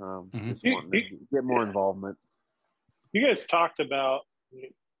stuff. Just wanting to get more involvement. You guys talked about,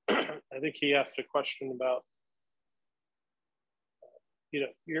 I think he asked a question about, you know,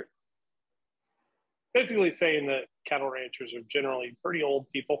 you're basically saying that cattle ranchers are generally pretty old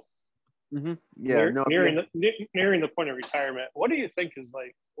people. Mm-hmm. Yeah, nearing the point of retirement. What do you think is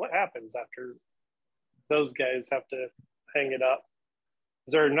like, what happens after those guys have to hang it up?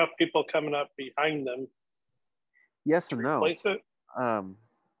 Is there enough people coming up behind them? Yes and no. Replace it?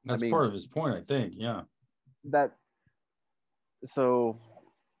 That's part of his point, I think. Yeah. So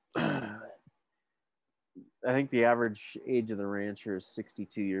I think the average age of the rancher is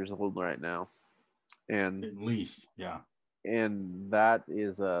 62 years old right now. And at least, yeah. And that's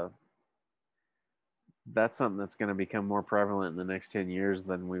something that's going to become more prevalent in the next 10 years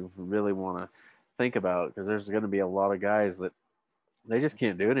than we really want to think about, because there's going to be a lot of guys that they just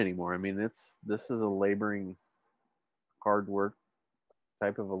can't do it anymore. I mean, this is a laboring, hard work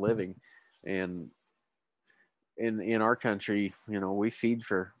type of a living. And in our country, you know,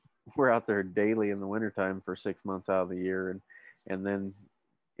 we're out there daily in the wintertime for 6 months out of the year, and then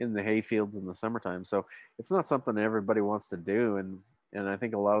in the hay fields in the summertime. So it's not something everybody wants to do. And I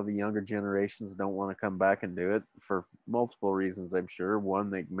think a lot of the younger generations don't want to come back and do it for multiple reasons, I'm sure.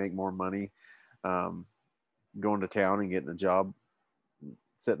 One, they make more money going to town and getting a job,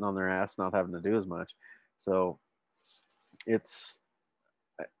 sitting on their ass, not having to do as much. So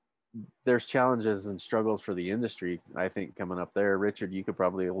there's challenges and struggles for the industry, I think, coming up there. Richard, you could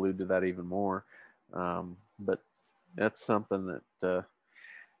probably allude to that even more. But that's something that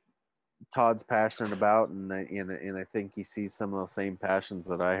Todd's passionate about, and I think he sees some of those same passions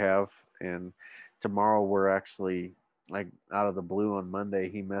that I have. And tomorrow we're actually, like, out of the blue on Monday,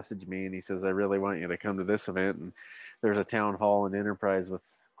 he messaged me and he says, I really want you to come to this event. And there's a town hall in Enterprise with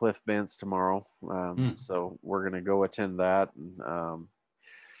Cliff Bentz tomorrow. So we're going to go attend that. And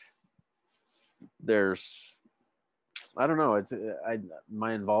there's, I don't know,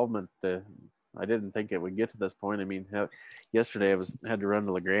 my involvement, I didn't think it would get to this point. I mean, yesterday I had to run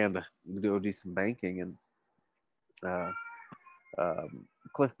to LeGrand to go do some banking, and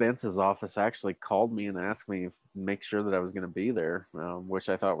Cliff Bentz's office actually called me and asked me to make sure that I was going to be there, which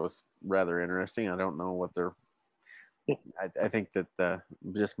I thought was rather interesting. I don't know what I think that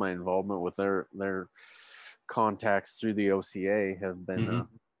just my involvement with their contacts through the OCA have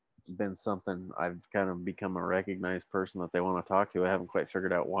been something I've kind of become a recognized person that they want to talk to. I haven't quite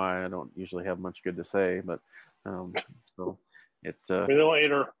figured out why. I don't usually have much good to say, but so it's we don't want you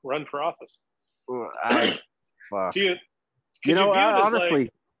to run for office. Honestly,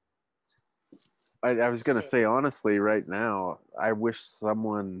 I was gonna say, honestly, right now, I wish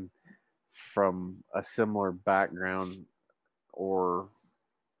someone from a similar background or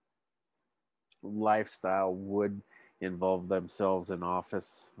lifestyle would involve themselves in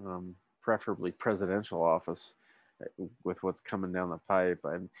office, preferably presidential office, with what's coming down the pipe.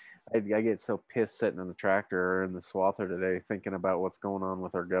 I get so pissed sitting in the tractor or in the swather today thinking about what's going on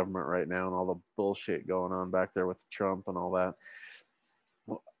with our government right now and all the bullshit going on back there with Trump and all that.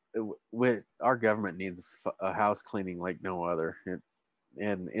 Our government needs a house cleaning like no other,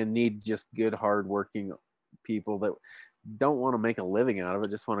 and need just good, hardworking people that don't want to make a living out of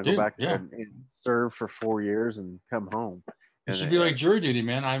it, just want to go back and serve for 4 years and come home. It should be like jury duty,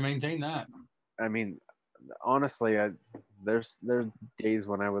 man. I maintain that. I mean, honestly, there's days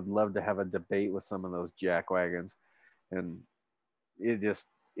when I would love to have a debate with some of those jackwagons, and it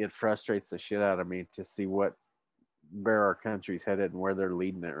frustrates the shit out of me to see where our country's headed and where they're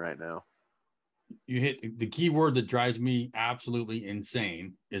leading it right now. you hit the key word that drives me absolutely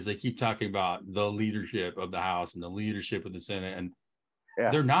insane is they keep talking about the leadership of the House and the leadership of the Senate, and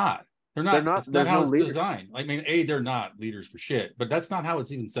they're not. They're not. That's not how it's designed. I mean, they're not leaders for shit, but that's not how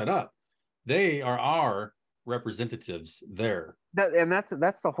it's even set up. They are our representatives there. That's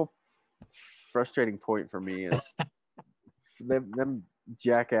the whole frustrating point for me is them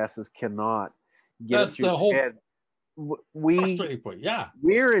jackasses cannot get That's the whole head. frustrating point. Yeah,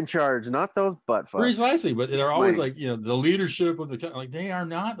 we're in charge, not those butt fucks. Precisely, but they're always like, the leadership of the country. Like, they are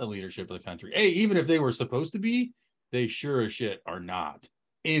not the leadership of the country. Hey, even if they were supposed to be, they sure as shit are not.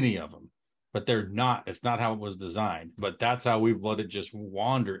 Any of them. But they're not. It's not how it was designed. But that's how we've let it just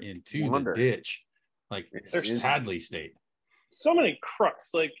wander into the ditch. Like, sadly state. So many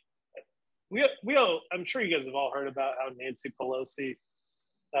crooks. Like, we all, I'm sure you guys have all heard about how Nancy Pelosi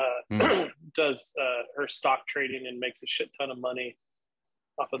does her stock trading and makes a shit ton of money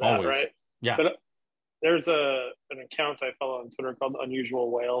off of that, always. Right? Yeah. But there's an account I follow on Twitter called Unusual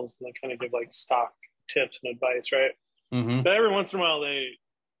Whales, and they kind of give like stock tips and advice, right? Mm-hmm. But every once in a while,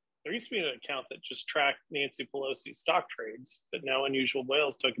 there used to be an account that just tracked Nancy Pelosi's stock trades, but now Unusual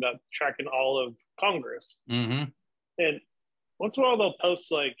Whales took it up tracking all of Congress. Mm-hmm. And once in a while, they'll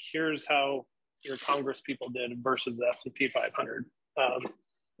post like, here's how your Congress people did versus the S&P 500.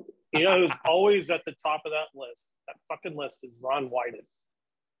 Who's always at the top of that list? That fucking list is Ron Wyden.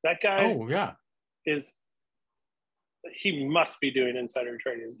 That guy he must be doing insider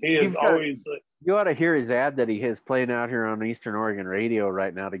trading. He is always like, you ought to hear his ad that he has playing out here on Eastern Oregon radio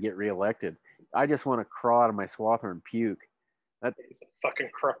right now to get reelected. I just want to crawl out of my swather and puke. He's a fucking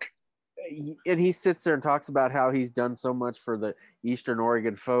crook. And he sits there and talks about how he's done so much for the Eastern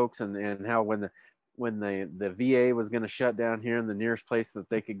Oregon folks, and how when the VA was going to shut down here and the nearest place that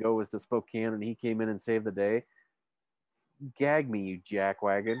they could go was to Spokane, and he came in and saved the day. Gag me, you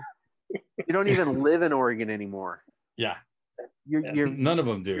jackwagon. You don't even live in Oregon anymore. Yeah. You're none of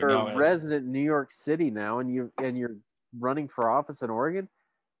them do. You're a resident in New York City now, and you're running for office in Oregon.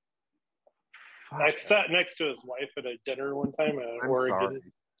 I sat next to his wife at a dinner one time at an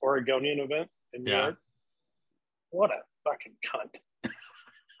Oregonian event in New York. What a fucking cunt!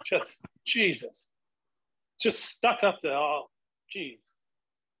 Just Jesus, just stuck up to all. Jeez,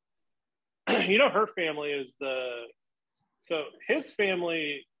 her family is so his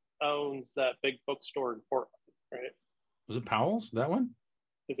family owns that big bookstore in Portland, right? Was it Powell's? That one?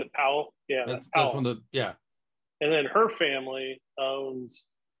 Is it Powell? Yeah, that's Powell. one. And then her family owns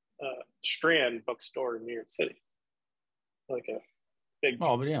Strand bookstore in New York City, like a big.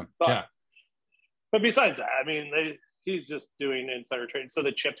 Oh, but yeah. But besides that, I mean, he's just doing insider trading. So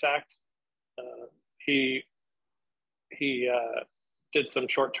the CHIPS Act, he did some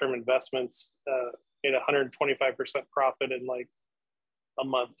short-term investments, made 125% profit in like a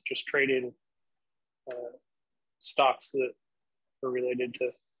month just trading stocks that were related to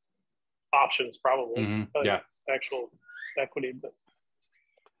options, probably actual equity. But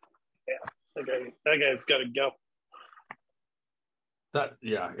that guy's got to go.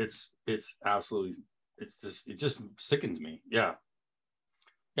 It's absolutely, it just sickens me.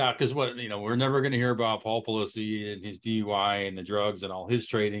 Because we're never going to hear about Paul Pelosi and his DUI and the drugs and all his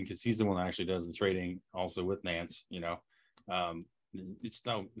trading, because he's the one that actually does the trading also with Nance. It's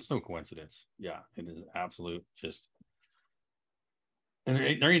no coincidence. Yeah, it is absolute just. And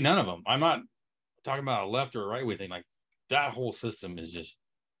there ain't none of them. I'm not talking about a left or a right wing thing. Like, that whole system is just,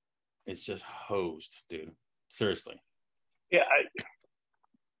 it's just hosed, dude. Seriously. Yeah,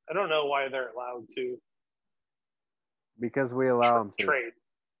 I don't know why they're allowed to. Because we allow them to trade.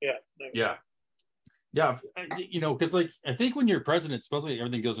 Yeah. Because like, I think when you're president, supposedly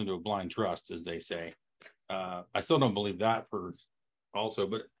everything goes into a blind trust, as they say. I still don't believe that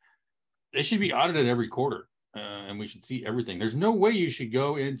but they should be audited every quarter, and we should see everything. There's no way you should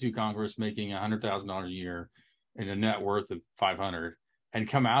go into Congress making $100,000 a year and a net worth of 500 and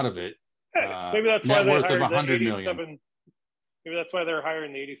come out of it maybe that's why net worth of 100 million. Maybe that's why they're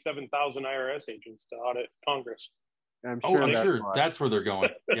hiring the 87,000 IRS agents to audit Congress. I'm sure that's where they're going.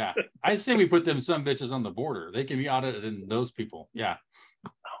 Yeah, I say we put them some bitches on the border. They can be audited in those people. Yeah.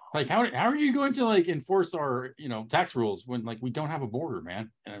 Like, how are you going to like enforce our tax rules when like we don't have a border, man?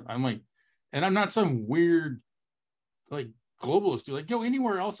 And I'm like, and I'm not some weird like globalist dude. Like, go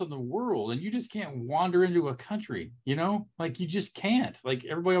anywhere else in the world and you just can't wander into a country, like you just can't. Like,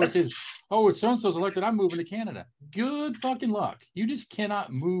 everybody always says, oh, if so-and-so's elected, I'm moving to Canada. Good fucking luck. You just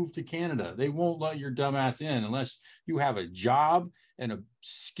cannot move to Canada. They won't let your dumb ass in unless you have a job and a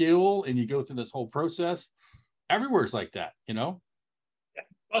skill and you go through this whole process. Everywhere's like that,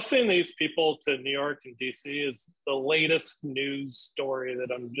 busing these people to New York and DC is the latest news story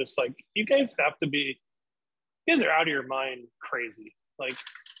that I'm just like, you guys are out of your mind crazy. Like,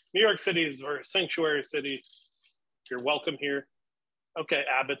 New York City is a sanctuary city. You're welcome here. Okay,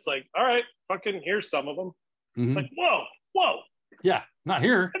 Abbott's like, all right, fucking here's some of them. Mhm. Like, whoa. Yeah, not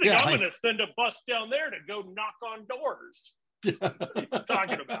here. I think I'm like, going to send a bus down there to go knock on doors. What are you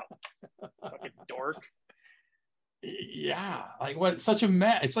talking about? Fucking dork. Yeah, like what? Such a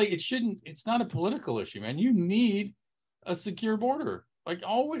mess. It's like it's not a political issue, man. You need a secure border, like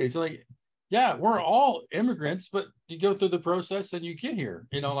always. Like, yeah, we're all immigrants, but you go through the process and you get here.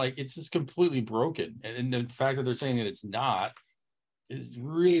 Like it's just completely broken. And the fact that they're saying that it's not is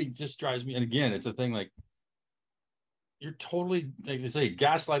really just drives me. And again, it's a thing like you're totally, like they say,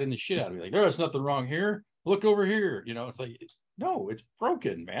 gaslighting the shit out of me. Like, there's nothing wrong here. Look over here. It's like, no, it's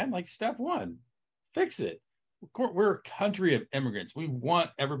broken, man. Like, step one, fix it. We're a country of immigrants. We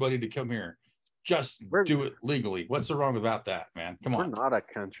want everybody to come here. Just do it legally. What's the wrong about that, man? Come on. We're not a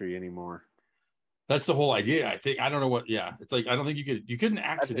country anymore. That's the whole idea. I think. I don't know what. Yeah, it's like I don't think you couldn't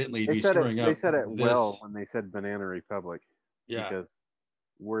accidentally be screwing up. They said it well when they said Banana Republic. Yeah, because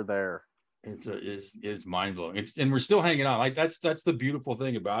we're there. It's mind blowing. And we're still hanging on. Like that's the beautiful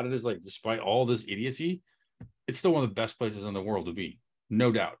thing about it is like despite all this idiocy, it's still one of the best places in the world to be,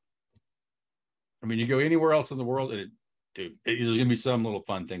 no doubt. I mean, you go anywhere else in the world, and there's gonna be some little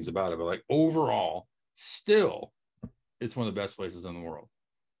fun things about it, but like overall, still, it's one of the best places in the world,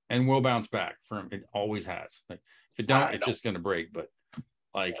 and we'll bounce back from it. Always has. Like if it don't, it's just gonna break. But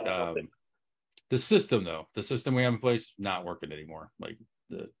like the system we have in place is not working anymore. Like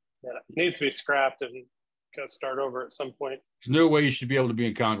it needs to be scrapped and gotta start over at some point. There's no way you should be able to be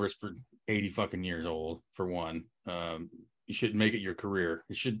in Congress for 80 fucking years old. For one, you shouldn't make it your career.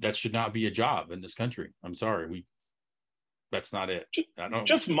 That should not be a job in this country. I'm sorry, that's not it.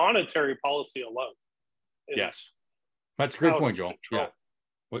 Just monetary policy alone. Yes, that's a great point, Joel. Control.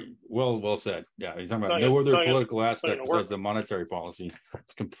 Yeah, well said. Yeah, you're talking about no other political aspect besides the monetary policy.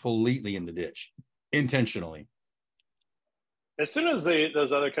 It's completely in the ditch, intentionally. As soon as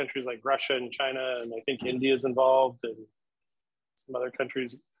those other countries like Russia and China, and I think India is involved, and some other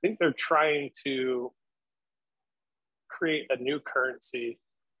countries, I think they're trying to create a new currency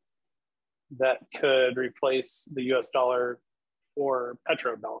that could replace the US dollar for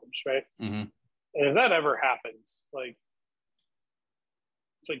petrodollars, right? Mm-hmm. And if that ever happens, like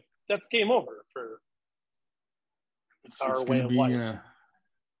that's game over for our way of life,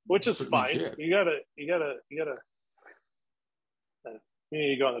 which is fine. Shit. You gotta. You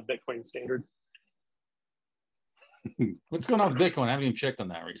need to go on the Bitcoin standard. What's going on with Bitcoin? I haven't even checked on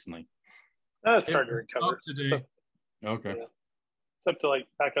that recently. It's starting to recover. Okay. Yeah. It's up to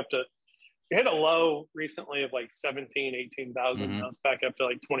back up to, we hit a low recently of 17, 18,000. Mm-hmm. Now it's back up to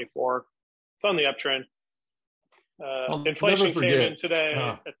 24. It's on the uptrend. Inflation came in today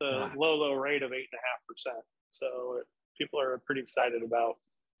at the low rate of 8.5%. So people are pretty excited about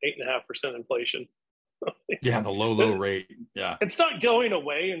 8.5% inflation. Yeah, the low rate. Yeah, it's not going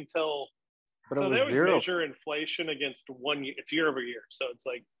away until. But so they always measure inflation against 1 year. It's year over year. So it's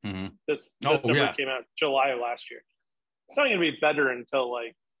like this number came out July of last year. It's not going to be better until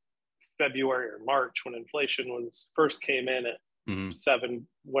February or March when inflation first came in at 7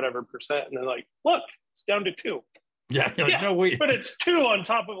 whatever percent, and then look, it's down to 2. Yeah, no way. But it's 2 on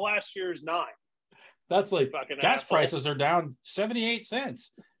top of last year's 9. That's like gas prices are down 78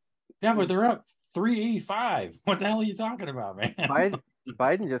 cents. Yeah, but they're up 385. What the hell are you talking about, man?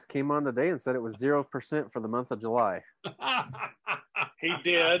 Biden just came on today and said it was 0% for the month of July. He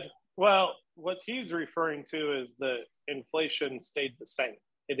did. Well, what he's referring to is that inflation stayed the same.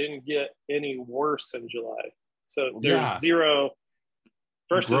 It didn't get any worse in July. So there's 0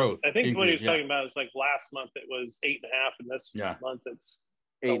 versus growth, I think what he was talking about is last month it was 8.5, and this month it's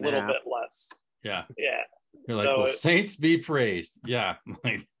 8.5. A little bit less. Yeah. Yeah. You're like, well, saints be praised. Yeah.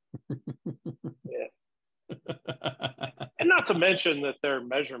 Yeah. And not to mention that their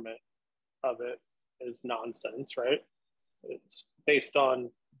measurement of it is nonsense, right? It's based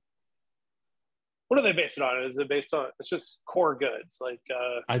on, what are they based it on? Is it based on, it's just core goods.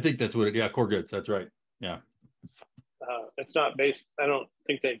 I think that's what core goods. That's right. Yeah. It's not based, I don't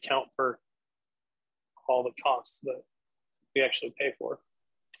think they account for all the costs that we actually pay for.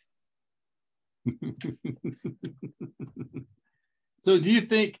 So do you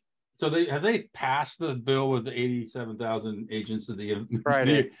think, have they passed the bill with the 87,000 agents of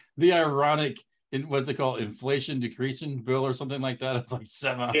the ironic, what's it called, inflation decreasing bill or something like that? Of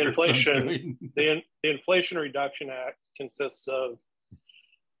 700. The Inflation Reduction Act consists of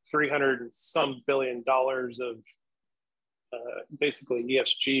 $300 and some billion of basically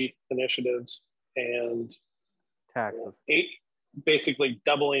ESG initiatives and Taxes. basically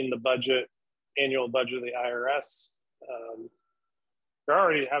doubling the annual budget of the IRS. They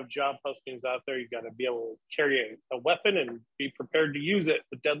already have job postings out there. You got to be able to carry a weapon and be prepared to use it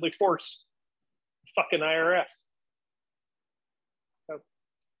with deadly force. Fucking IRS.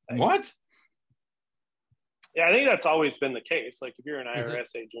 What? Yeah, I think that's always been the case. Like if you're an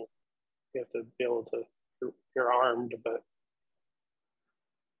IRS agent, you have to be able to, you're armed, but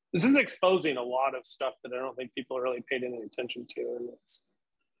this is exposing a lot of stuff that I don't think people are really paid any attention to. And it's,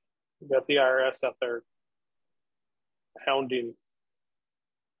 you got the IRS out there hounding.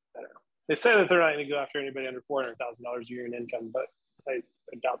 I don't know. They say that they're not going to go after anybody under $400,000 a year in income, but I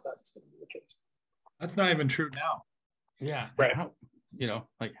doubt that's going to be the case. That's not even true now. Yeah. Right. You know,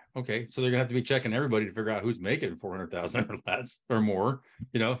 like, okay, so they're gonna have to be checking everybody to figure out who's making 400,000 or less or more,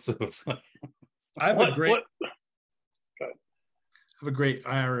 you know. So it's like I have a great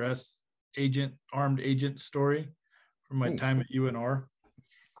IRS armed agent story from my time at UNR.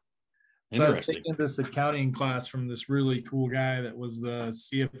 So I was taking this accounting class from this really cool guy that was the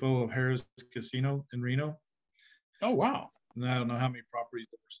CFO of Harrah's Casino in Reno. Oh wow. And I don't know how many properties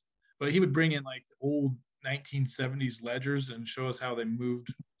there was, but he would bring in like old 1970s ledgers and show us how they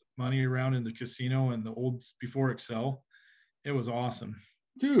moved money around in the casino and the old before Excel. It was awesome.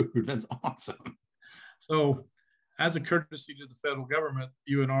 Dude, that's awesome. So as a courtesy to the federal government,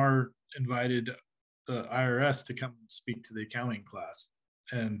 UNR invited the IRS to come speak to the accounting class.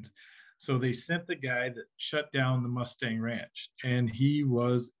 And so they sent the guy that shut down the Mustang Ranch, and he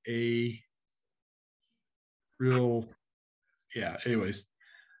was a real, anyways,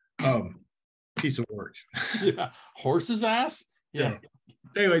 piece of work. Yeah, horse's ass. Yeah.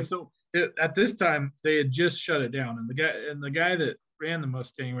 Anyway, so at this time they had just shut it down, and the guy that ran the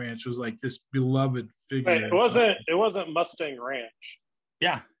Mustang Ranch was like this beloved figure. Wait, it wasn't Mustang Ranch.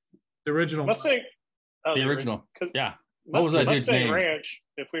 Yeah, the original Mustang. The original. Yeah. What was that dude's Mustang name? Ranch.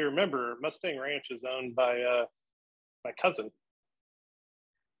 If we remember, Mustang Ranch is owned by my cousin.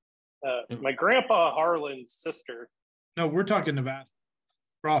 My grandpa Harlan's sister. No, we're talking Nevada.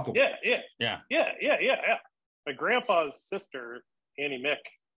 Brothel. Yeah. My grandpa's sister, Annie Mick,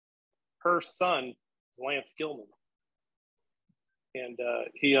 her son is Lance Gilman. And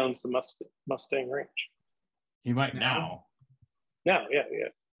he owns the Mustang Ranch. He might now. Yeah.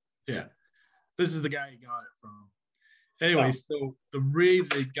 This is the guy he got it from. Anyway, so the way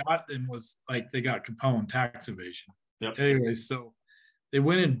they got them was like they got Capone tax evasion. Yep. Anyway, so they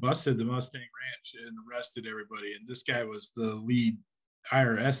went and busted the Mustang Ranch and arrested everybody. And this guy was the lead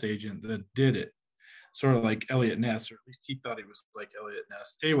IRS agent that did it, sort of like Elliot Ness, or at least he thought he was like Elliot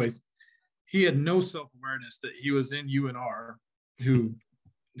Ness. Anyways, he had no self-awareness that he was in UNR, who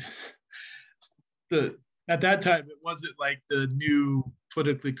at that time it wasn't like the new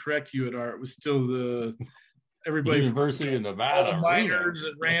politically correct UNR. It was still the everybody University of Nevada, miners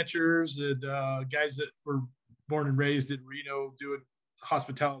and ranchers and guys that were born and raised in Reno doing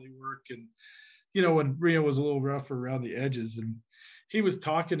hospitality work, and you know, when Reno was a little rougher around the edges. And he was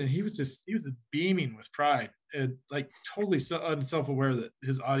talking, and he was beaming with pride and like totally unself-aware that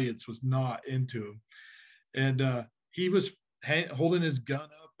his audience was not into him. And he was holding his gun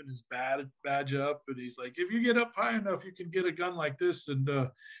up and his badge up, and he's like, if you get up high enough, you can get a gun like this. And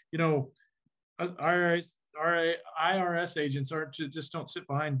you know, IRS agents just don't sit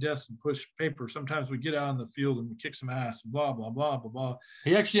behind desks and push paper. Sometimes we get out in the field and we kick some ass and blah blah blah blah blah.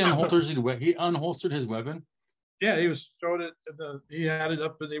 He actually unholstered his weapon. Yeah, he was showing it. He had it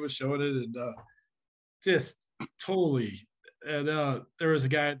up and he was showing it, and just totally. And there was a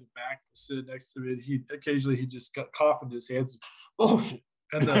guy in the back sitting next to me. And he occasionally just got coughing his hands. Oh,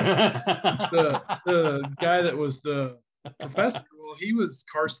 and the guy that was the professor, well, he was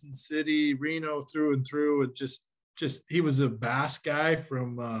Carson City, Reno through and through, and just he was a bass guy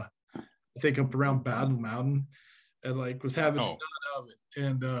from I think up around Battle Mountain, and like was having none of it.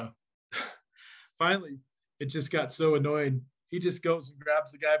 And finally, it just got so annoying. He just goes and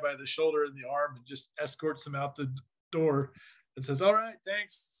grabs the guy by the shoulder and the arm and just escorts him out the door and says, "All right,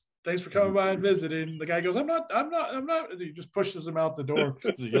 thanks for coming by and visiting." The guy goes, I'm not. And he just pushes him out the door.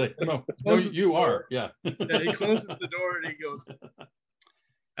 So like, no, you are. Yeah. Yeah. He closes the door and he goes,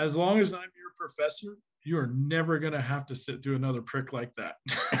 "As long as I'm your professor, you are never going to have to sit through another prick like that."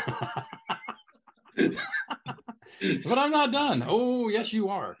 But I'm not done. Oh, yes, you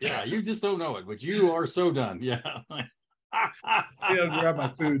are. Yeah, you just don't know it, but you are so done. Yeah. Yeah, grab my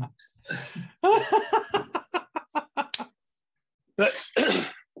food. But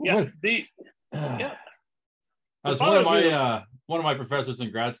yeah, That's one of my professors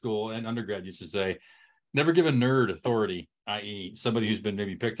in grad school and undergrad used to say, Never give a nerd authority, i.e., somebody who's been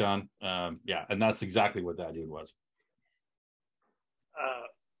maybe picked on. Yeah, and that's exactly what that dude was.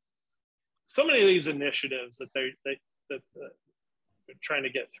 So many of these initiatives that they're trying to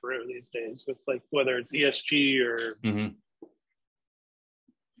get through these days, with like whether it's ESG or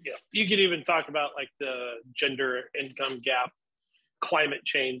you could even talk about like the gender income gap, climate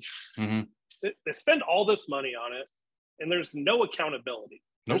change. They spend all this money on it, and there's no accountability.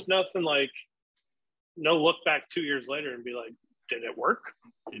 Nope. There's nothing like no look back 2 years later and be like, did it work?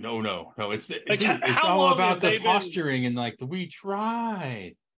 No. It's Like, dude, it's how all long about have the they posturing and like we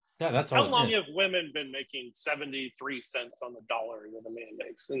tried. That's all. How long have women been making 73 cents on the dollar that a man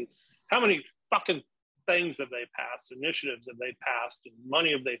makes? And how many fucking things have they passed, initiatives have they passed, and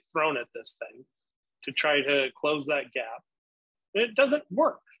money have they thrown at this thing to try to close that gap? And it doesn't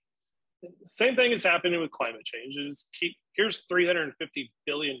work. Same thing is happening with climate change. Is here's $350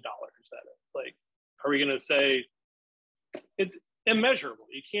 billion at it. Like, are we going to say it's immeasurable?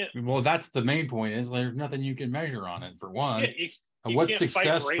 You can't. Well, that's the main point. Is there's nothing you can measure on it. For one, you what's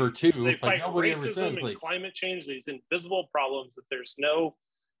success for two? They fight nobody racism ever says and like climate change. These invisible problems that there's no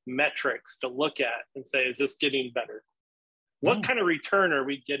metrics to look at and say, is this getting better? What kind of return are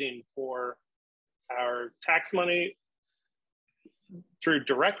we getting for our tax money through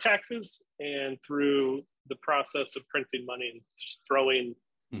direct taxes and through the process of printing money and just throwing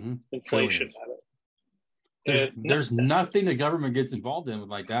inflation at it? There's nothing the government gets involved in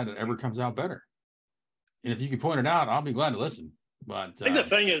like that ever comes out better. And if you can point it out, I'll be glad to listen. But I think the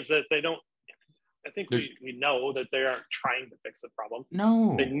thing is that they don't. I think we know that they aren't trying to fix the problem.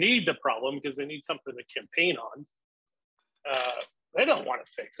 No, they need the problem because they need something to campaign on. They don't want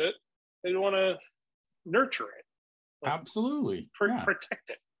to fix it. They want to nurture it. Like, absolutely, protect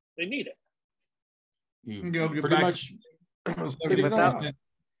it. They need it. You go pretty much. That's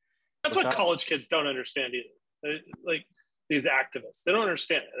what college kids don't understand either. Like these activists, they don't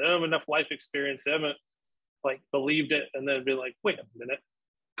understand it. They don't have enough life experience. They haven't like believed it, and then be like, "Wait a minute,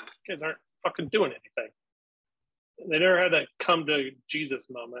 you guys aren't fucking doing anything." They never had that come to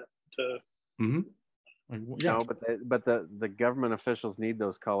Jesus moment to. No, but the government officials need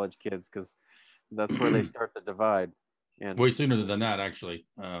those college kids because that's where they start the divide. And way sooner than that, actually.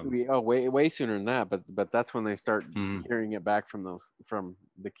 Way sooner than that. But that's when they start hearing it back from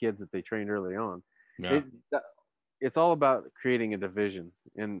the kids that they trained early on. Yeah. It's all about creating a division,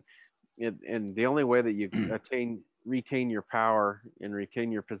 and the only way that you retain your power and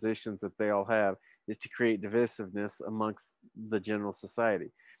retain your positions that they all have is to create divisiveness amongst the general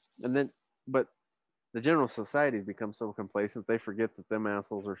society, but the general society becomes so complacent they forget that them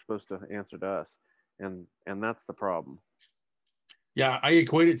assholes are supposed to answer to us, and that's the problem. Yeah, I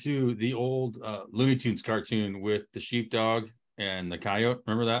equate it to the old Looney Tunes cartoon with the sheepdog and the coyote.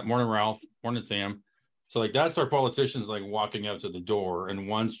 Remember that? Morning, Ralph. Morning, Sam. So like that's our politicians like walking up to the door, and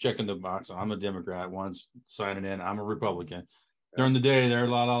one's checking the box. I'm a Democrat. One's signing in. I'm a Republican. During the day, they're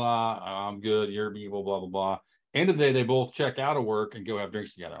la la la. I'm good. You're evil. Blah blah blah. End of the day, they both check out of work and go have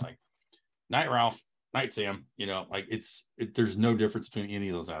drinks together. Like, night, Ralph. Night, Sam. You know, like there's no difference between any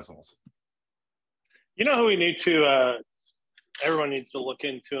of those assholes. You know who we need to? Everyone needs to look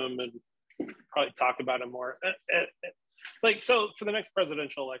into him and probably talk about him more. Like, so for the next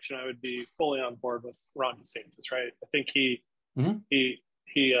presidential election, I would be fully on board with Ron DeSantis, right? I think he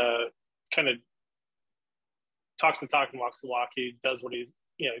kind of talks the talk and walks the walk. He does what he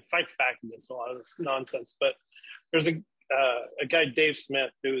fights back against a lot of this nonsense. But there's a guy, Dave Smith,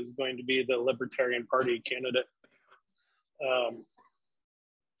 who is going to be the Libertarian Party candidate.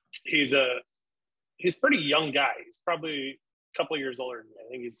 He's a pretty young guy. He's probably a couple of years older than me. I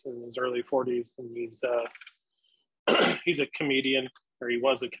think he's in his early 40s, and he's a comedian, or he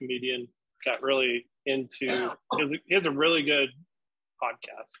was a comedian. Got really into. He has a really good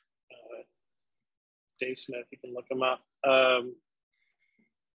podcast. Dave Smith, you can look him up.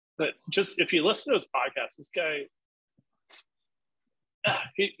 But just if you listen to his podcast, this guy,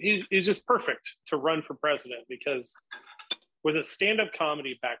 he's just perfect to run for president, because with a stand-up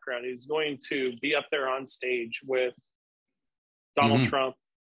comedy background, he's going to be up there on stage with Donald Trump,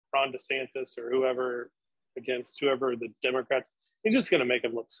 Ron DeSantis, or whoever, against whoever the Democrats. He's just going to make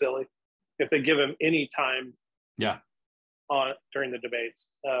him look silly if they give him any time. Yeah. During the debates,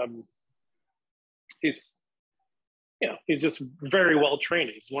 he's just very well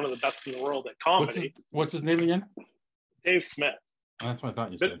trained. He's one of the best in the world at comedy. What's his name again? Dave Smith. Oh, that's what I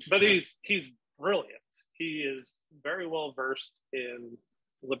thought you said. But he's brilliant. He is very well versed in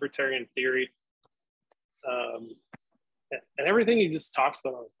libertarian theory. And everything he just talks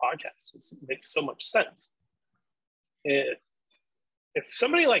about on his podcast makes so much sense. If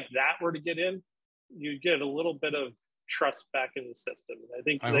somebody like that were to get in, you get a little bit of trust back in the system. I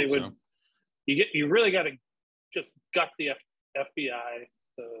think I they hope would. so. You really got to just gut the FBI,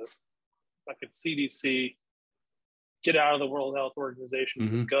 the fucking CDC, get out of the World Health Organization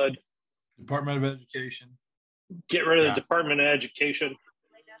for good. Department of Education. Get rid of the Department of Education.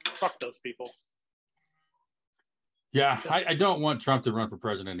 Fuck those people. Yeah, I don't want Trump to run for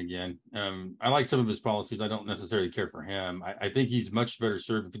president again. I like some of his policies. I don't necessarily care for him. I think he's much better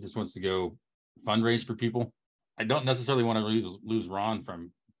served if he just wants to go fundraise for people. I don't necessarily want to lose Ron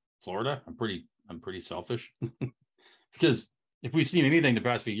from Florida. I'm pretty selfish because if we've seen anything the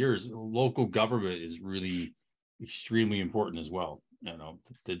past few years, local government is really extremely important as well. You know,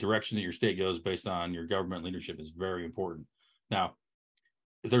 the direction that your state goes based on your government leadership is very important. Now,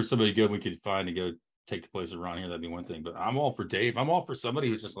 if there's somebody good we could find to go take the place of Ron here, that'd be one thing. But I'm all for Dave. I'm all for somebody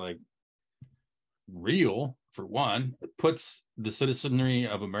who's just like real, for one, puts the citizenry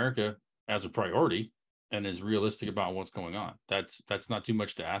of America as a priority and is realistic about what's going on. That's not too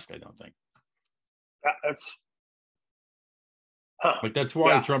much to ask, I don't think. Like that's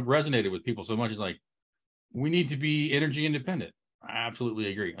why Trump resonated with people so much. Is like, we need to be energy independent. I absolutely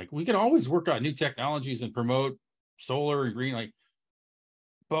agree. Like we can always work on new technologies and promote solar and green, like,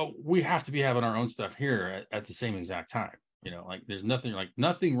 but we have to be having our own stuff here at the same exact time. You know, like there's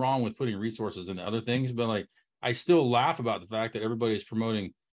nothing wrong with putting resources into other things, but like I still laugh about the fact that everybody's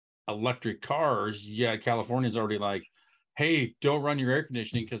promoting electric cars. Yeah, California's already like, hey, don't run your air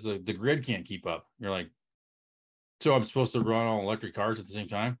conditioning because the grid can't keep up. You're like, so I'm supposed to run all electric cars at the same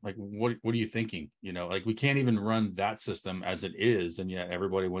time? Like, what are you thinking? You know, like we can't even run that system as it is, and yet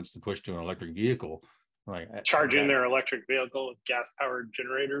everybody wants to push to an electric vehicle. Like charging their electric vehicle with gas-powered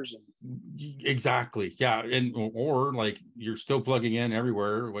generators. Exactly, yeah, and or like you're still plugging in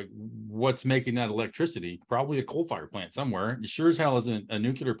everywhere. Like, what's making that electricity? Probably a coal-fired plant somewhere. It sure as hell isn't a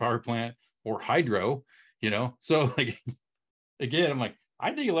nuclear power plant or hydro. You know, so like again, I'm like,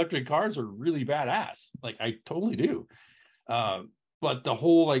 I think electric cars are really badass. Like I totally do. But the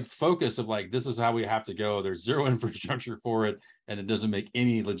whole like focus of like, this is how we have to go. There's zero infrastructure for it. And it doesn't make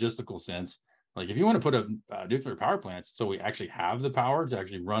any logistical sense. Like if you want to put a nuclear power plants, so we actually have the power to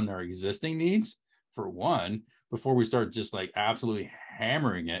actually run our existing needs for one, before we start just like absolutely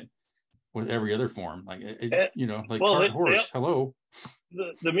hammering it with every other form. Like, you know, like cart horse, hello.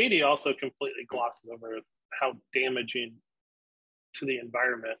 The media also completely glosses over how damaging to the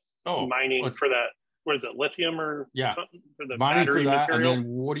environment mining for that, what is it, lithium or something for the mining battery for that material. And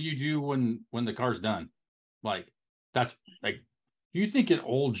then what do you do when the car's done? Like that's like, you think an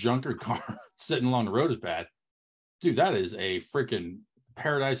old junker car sitting along the road is bad? Dude, that is a freaking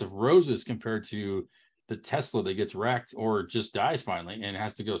paradise of roses compared to the Tesla that gets wrecked or just dies finally and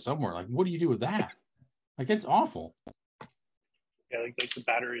has to go somewhere. Like, what do you do with that? Like, it's awful. Yeah, like the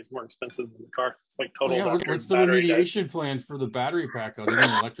battery is more expensive than the car. It's like total. What's the remediation plan for the battery pack on an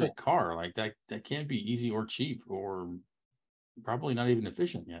electric car? Like that can't be easy or cheap or probably not even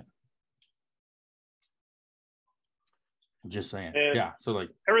efficient yet. I'm just saying. And yeah. So like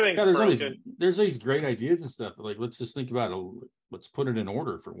everything's there's these great ideas and stuff. But like, let's just think about it. Let's put it in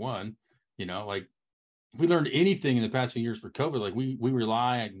order for one. You know, like if we learned anything in the past few years for COVID, like we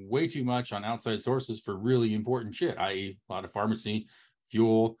rely way too much on outside sources for really important shit, i.e. a lot of pharmacy,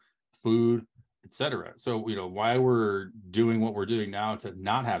 fuel, food, etc. So, you know, why we're doing what we're doing now to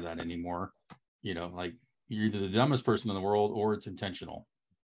not have that anymore, you know, like you're either the dumbest person in the world or it's intentional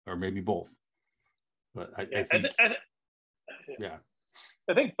or maybe both. But I think,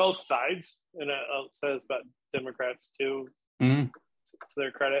 I think both sides, and I'll say this about Democrats too, to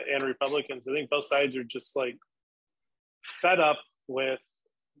their credit, and Republicans, I think both sides are just like fed up with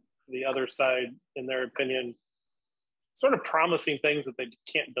the other side, in their opinion, sort of promising things that they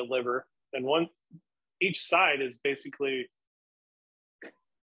can't deliver. And each side is basically,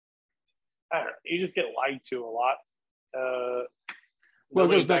 I don't know, you just get lied to a lot. Well,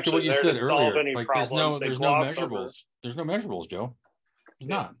 it goes back to what you said earlier. Like there's no measurables. There's no measurables, Joe. There's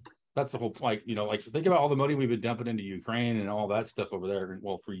not. That's the whole, like, you know, like think about all the money we've been dumping into Ukraine and all that stuff over there.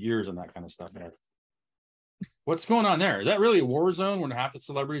 Well, for years and that kind of stuff. Man. What's going on there? Is that really a war zone when half the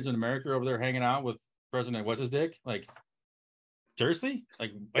celebrities in America are over there hanging out with President What's His Dick? Like, seriously?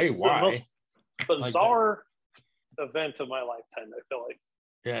 Like, hey, why? The most bizarre event of my lifetime, I feel like.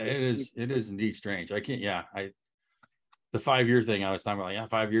 Yeah, it is. It is indeed strange. I can't. Yeah, the 5-year thing I was talking about. Like,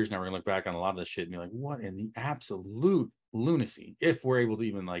 5 years now, we're gonna look back on a lot of this shit and be like, what in the absolute lunacy? If we're able to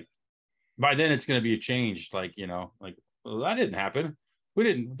even like. By then it's going to be a change. Like, you know, like, well, that didn't happen.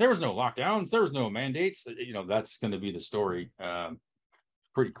 There was no lockdowns. There was no mandates. You know, that's going to be the story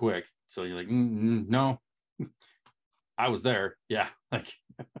pretty quick. So you're like, no, I was there. Yeah. Like,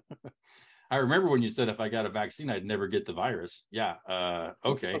 I remember when you said if I got a vaccine, I'd never get the virus. Yeah.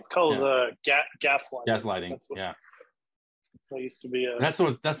 Okay. It's called gaslighting. Gaslighting. That's what Yeah. that used to be. That's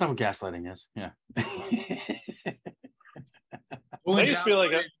not what gaslighting is. Yeah. That used to be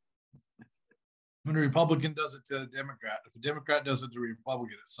like when a Republican does it to a Democrat. If a Democrat does it to a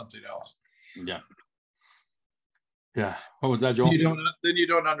Republican, it's something else. Yeah. Yeah. What was that, Joel? Then you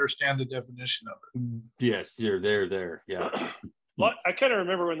don't understand the definition of it. Yes, you're there. Yeah. Well, I kind of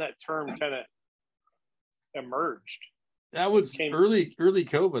remember when that term kind of emerged. That was early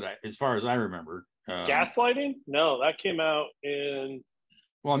COVID, as far as I remember. Gaslighting? No, that came out in.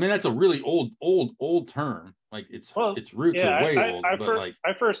 Well, I mean, that's a really old term. Like its roots are way old.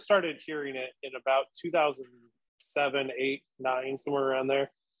 I first started hearing it in about 2007, 8, 9, somewhere around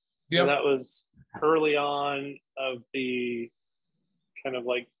there. Yeah, that was early on of the kind of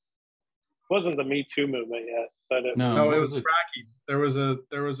like, wasn't the Me Too movement yet, but it was fracking.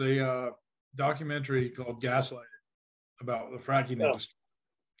 There was a documentary called Gaslighting about the fracking industry,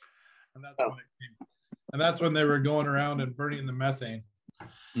 and that's when it came. And that's when they were going around and burning the methane.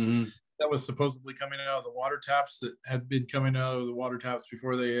 Mm-hmm. That was supposedly coming out of the water taps that had been coming out of the water taps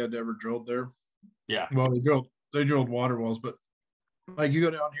before they had ever drilled there. Yeah. Well, they drilled water wells, but like you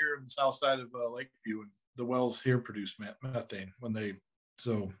go down here on the south side of Lakeview, and the wells here produce methane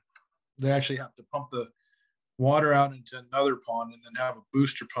so they actually have to pump the water out into another pond and then have a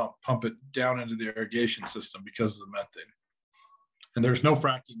booster pump it down into the irrigation system because of the methane. And there's no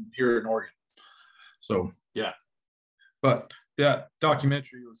fracking here in Oregon. So yeah, but that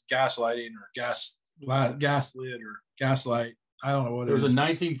documentary was gaslighting or gaslit or gaslight. I don't know what it was. There was a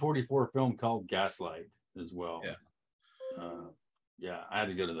 1944 film called Gaslight as well. Yeah. Yeah, I had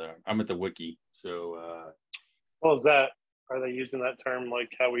to go to I'm at the wiki. So well, are they using that term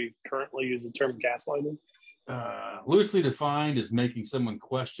like how we currently use the term gaslighting? Loosely defined as making someone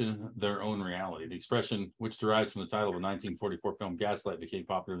question their own reality. The expression, which derives from the title of the 1944 film Gaslight, became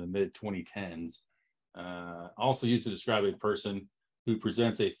popular in the mid-2010s. Also used to describe a person who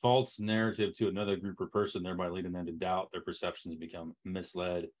presents a false narrative to another group or person, thereby leading them to doubt their perceptions, become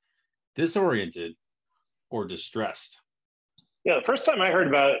misled, disoriented, or distressed. Yeah, the first time I heard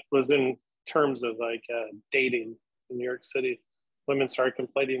about it was in terms of like dating in New York City. Women started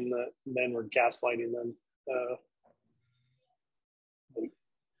complaining that men were gaslighting them. I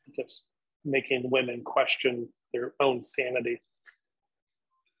guess making women question their own sanity.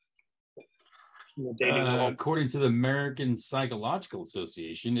 In the dating world. According to the American Psychological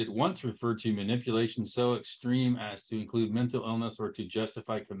Association, it once referred to manipulation so extreme as to include mental illness or to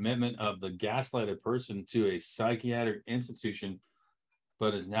justify commitment of the gaslighted person to a psychiatric institution,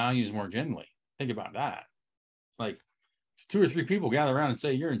 but is now used more generally. Think about that. Like, if 2 or 3 people gather around and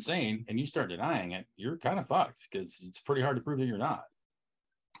say you're insane and you start denying it, you're kind of fucked because it's pretty hard to prove that you're not.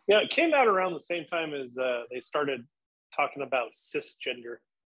 Yeah, it came out around the same time as they started talking about cisgender.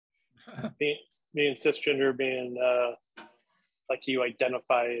 being cisgender, being like I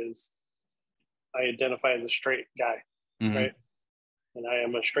identify as a straight guy, mm-hmm. right? And I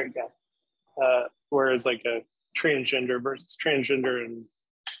am a straight guy. Whereas like a transgender versus transgender and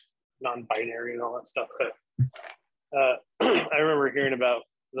non-binary and all that stuff. But I remember hearing about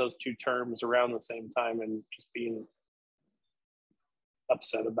those 2 terms around the same time and just being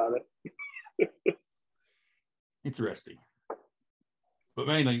upset about it. Interesting. But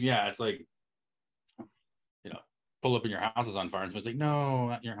mainly, yeah, it's like, pull up and your house is on fire. And someone's like,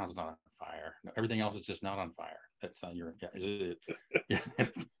 no, your house is not on fire. No, everything else is just not on fire. That's not your, is it? Yeah.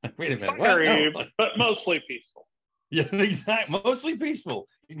 Wait a minute. Fiery, no. But mostly peaceful. Yeah, exactly. Mostly peaceful.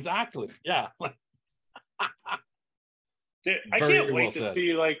 Exactly. Yeah. Dude, I can't wait to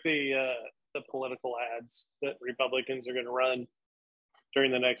see like the political ads that Republicans are going to run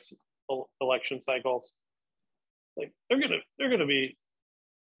during the next election cycles. Like they're gonna be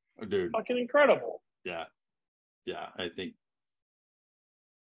fucking incredible. Yeah, I think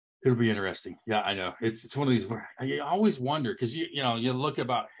it'll be interesting. Yeah, I know it's one of these where I always wonder because you look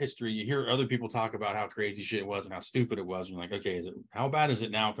about history, you hear other people talk about how crazy shit it was and how stupid it was, and you're like, okay, how bad is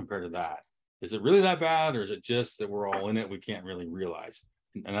it now compared to that? Is it really that bad, or is it just that we're all in it? We can't really realize,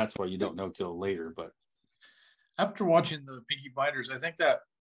 and that's why you don't know till later. But after watching the Peaky Blinders, I think that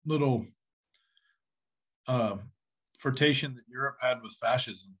little flirtation that Europe had with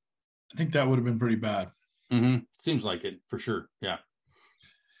fascism, I think that would have been pretty bad. Mm-hmm. Seems like it for sure. Yeah.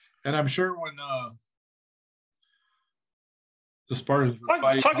 And I'm sure when the Spartans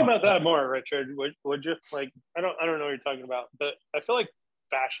talk about that more, Richard. Would you like? I don't know what you're talking about, but I feel like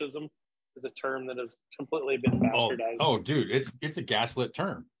fascism is a term that has completely been bastardized. Oh, dude, it's a gaslit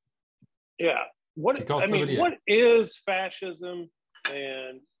term. Yeah. What is fascism?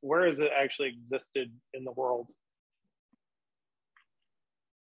 And where has it actually existed in the world?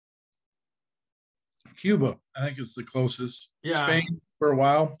 Cuba, I think it's the closest. Yeah. Spain for a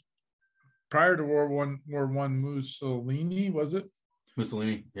while. Prior to War One, Mussolini, was it?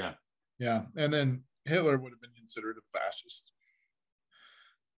 Mussolini, yeah. Yeah. And then Hitler would have been considered a fascist.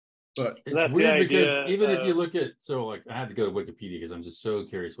 But It's That's the weird because idea even if you of- look at, so like I had to go to Wikipedia because I'm just so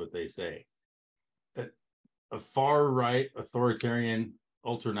curious what they say. A far right authoritarian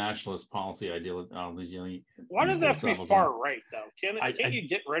ultranationalist policy ideology. why does that have to be philosophical- far right though? Can't I- you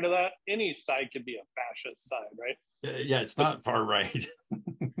get rid of that? Any side could be a fascist side, right? Yeah, it's not far right.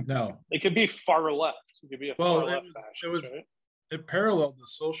 no, It could be far left. It could be a Well, far it left was- fascist, it was- right? it paralleled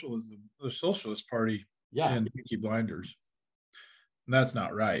the Socialist Party Yeah. and Peaky Blinders. And that's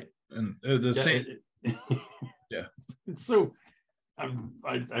not right. And the same. Yeah. It's so.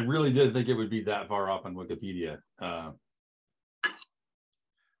 I really did think it would be that far off on Wikipedia.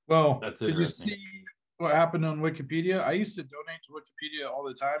 Well, That's did you interesting. see what happened on Wikipedia? I used to donate to Wikipedia all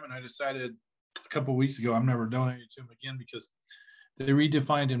the time, and I decided a couple of weeks ago I'm never donating to them again because they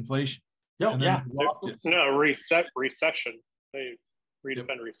redefined inflation. No, And yeah. they locked it. No, recession. They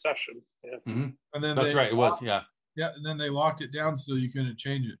redefined recession. Yeah. And then That's they right. It was, locked- yeah. Yeah, and then they locked it down so you couldn't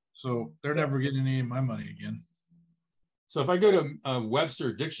change it. So they're never getting any of my money again. So if I go to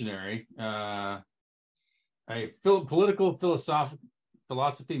Webster Dictionary, a political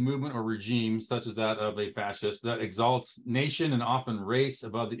philosophy, movement, or regime such as that of a fascist that exalts nation and often race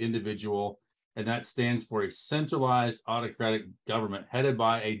above the individual, and that stands for a centralized autocratic government headed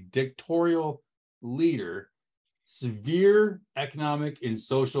by a dictatorial leader, severe economic and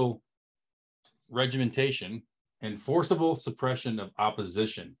social regimentation, and forcible suppression of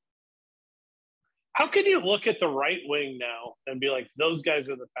opposition. How can you look at the right wing now and be like, those guys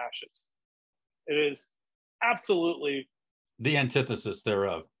are the fascists? It is absolutely The antithesis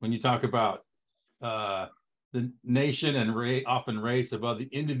thereof. When you talk about the nation and often race above the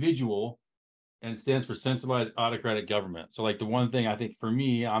individual, and stands for centralized autocratic government. So like the one thing I think for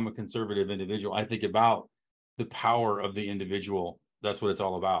me, I'm a conservative individual. I think about the power of the individual. That's what it's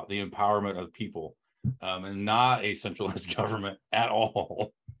all about. The empowerment of people, and not a centralized government at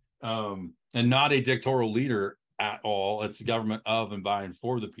all. And not a dictatorial leader at all. It's a government of and by and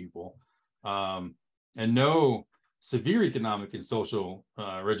for the people. And no severe economic and social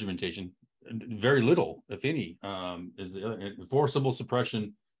regimentation, very little, if any, is forcible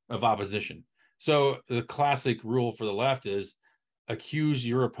suppression of opposition. So the classic rule for the left is accuse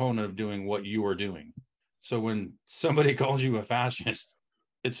your opponent of doing what you are doing. So when somebody calls you a fascist,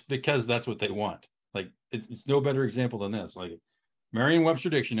 it's because that's what they want. Like it's no better example than this. Like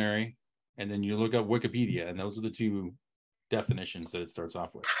Merriam-Webster Dictionary, and then you look up Wikipedia, and those are the two definitions that it starts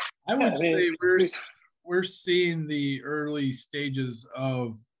off with. I would I mean, say we're seeing the early stages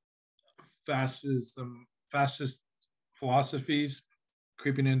of fascist philosophies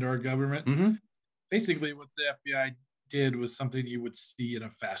creeping into our government. Mm-hmm. Basically, what the FBI did was something you would see in a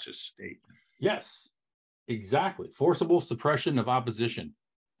fascist state. Yes, exactly. Forcible suppression of opposition.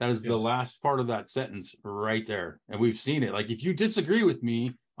 That is the Yes. last part of that sentence right there. And we've seen it. Like if you disagree with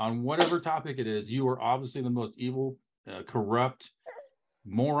me on whatever topic it is, you are obviously the most evil, corrupt,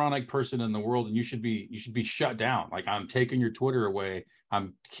 moronic person in the world, and you should be shut down. Like I'm taking your Twitter away,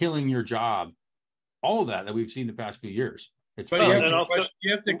 I'm killing your job. All of that we've seen the past few years. It's But Well, you, and have to also- question,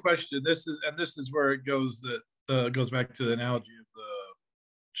 you have to question this is where it goes that goes back to the analogy of the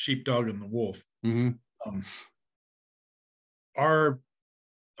sheepdog and the wolf. Mhm. Our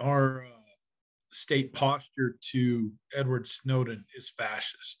state posture to Edward Snowden is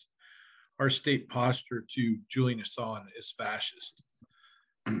fascist. Our state posture to Julian Assange is fascist.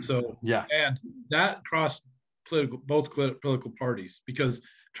 So Yeah. and that crossed both political parties because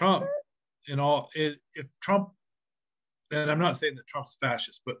Trump if Trump, and I'm not saying that Trump's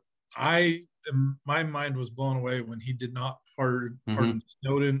fascist, but my mind was blown away when he did not pardon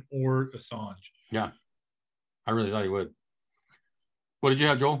Snowden or Assange. Yeah. I really thought he would. What did you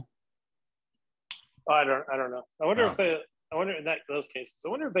have, Joel? I don't know. I wonder Oh. I wonder in those cases, I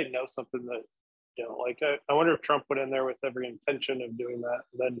wonder if they know something that like I wonder if Trump went in there with every intention of doing that,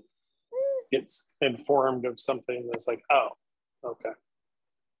 and then gets informed of something that's like, oh, okay.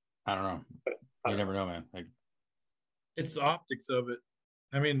 I don't know. You never know, man. Like, It's the optics of it.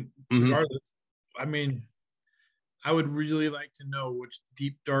 I mean, Mhm. regardless, I mean, I would really like to know which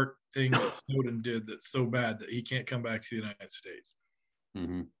deep, dark thing that Snowden did that's so bad that he can't come back to the United States,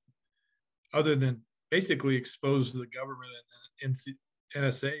 mhm. other than basically expose the government and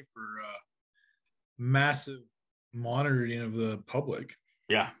NSA for massive monitoring of the public.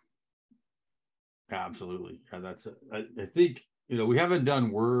 Yeah. Yeah, absolutely. Yeah, that's I think we haven't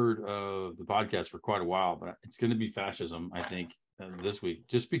done word of the podcast for quite a while, but it's going to be fascism, I think, this week,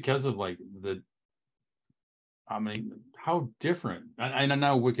 just because of like how different. And I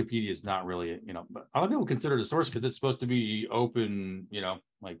know Wikipedia is not really, but a lot of people consider it a source because it's supposed to be open,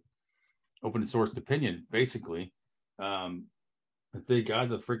 like open source opinion, basically. But they got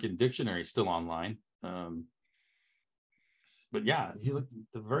the freaking dictionary still online. But yeah, if you look,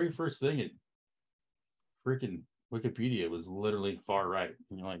 the very first thing it freaking Wikipedia was literally far right.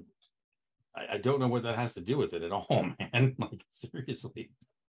 And you're like, I don't know what that has to do with it at all, man. Like, seriously.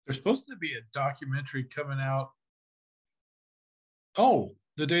 There's supposed to be a documentary coming out. Oh,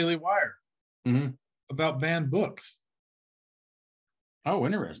 the Daily Wire about banned books. Oh,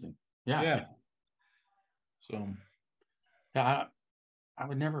 interesting. Yeah. So, yeah, I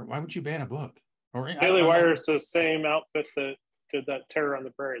would never. Why would you ban a book? Or Daily Wire is the same outfit that did that Terror on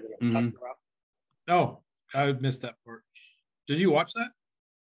the Prairie that I was talking about. Oh, I missed that part. Did you watch that?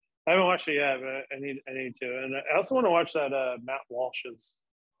 I haven't watched it yet, but I need to. And I also want to watch that Matt Walsh's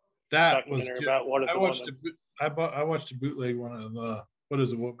documentary about what is a woman. I watched a bootleg one of What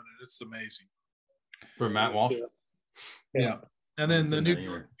is a Woman, and it's amazing. For Matt Walsh? Yeah. And then the new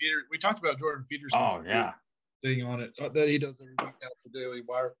Jordan Peterson. We talked about Jordan Peterson's thing on it that he does every week now for Daily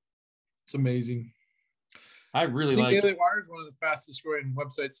Wire. It's amazing. I really like Daily Wire is one of the fastest growing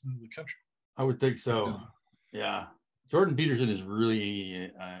websites in the country. I would think so. Yeah. Jordan Peterson is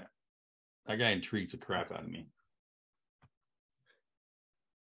really that guy intrigues the crap out of me.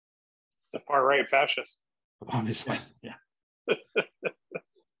 It's a far right fascist. Obviously, yeah.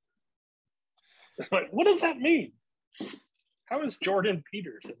 Like, what does that mean? How is Jordan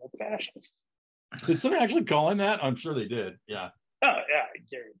Peterson a fascist? Did somebody actually call him that? I'm sure they did. Yeah. Oh yeah, I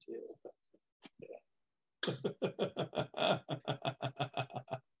guarantee it.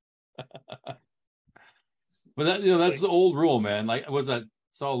 But that's the old rule, man. Like, what's that?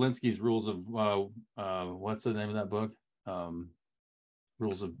 Saul Alinsky's rules of what's the name of that book?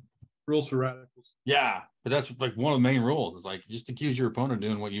 Rules for Radicals. Yeah, but that's like one of the main rules. It's like just accuse your opponent of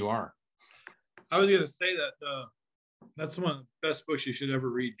doing what you are. I was gonna say that that's one of the best books you should ever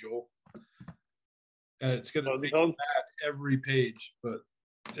read, Joel. And it's gonna be bad every page, but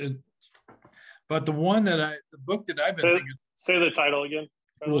the one that the book that I've been thinking. Say the title again.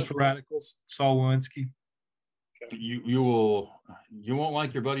 Rules for Radicals, Saul Alinsky. You won't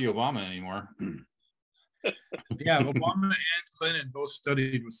like your buddy Obama anymore. Yeah, Obama and Clinton both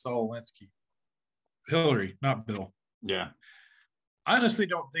studied with Saul Alinsky. Hillary, not Bill. Yeah. I honestly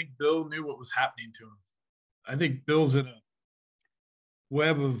don't think Bill knew what was happening to him. I think Bill's in a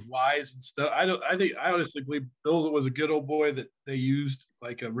web of lies and stuff. I honestly believe Bill was a good old boy that they used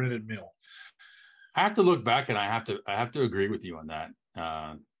like a rented mill. I have to look back, and I have to agree with you on that,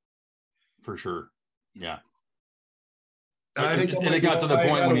 for sure. Yeah. And it got to the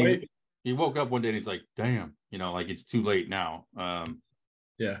point when he woke up one day and he's like, "Damn, like it's too late now."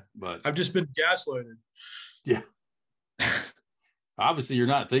 Yeah, but I've just been gaslighted. Yeah. Obviously, you're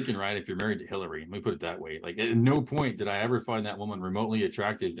not thinking right if you're married to Hillary. Let me put it that way. Like, at no point did I ever find that woman remotely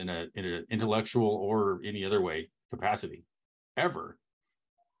attractive in an intellectual or any other way capacity, ever.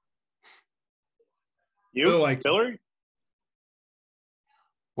 You like Hillary?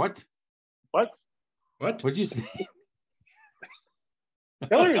 What? What'd you say?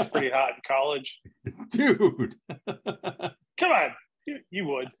 Hillary was pretty hot in college. Dude. Come on. You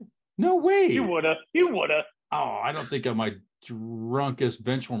would. No way. You woulda. Oh, I don't think on my drunkest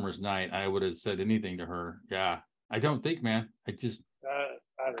benchwarmers night I would have said anything to her. Yeah. I don't think, man. I just I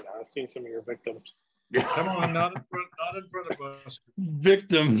don't know. I've seen some of your victims. Come on, not in front of us.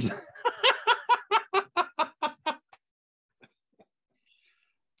 Victims.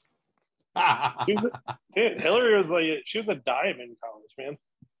 Hillary was like, she was a dime in college, man.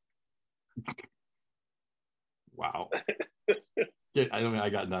 Wow. I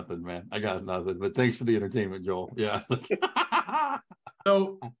got nothing, man. I got nothing. But thanks for the entertainment, Joel. Yeah.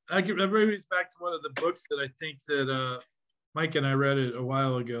 So that brings back to one of the books that I think that Mike and I read it a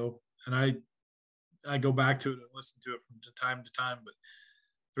while ago, and I go back to it and listen to it from time to time. But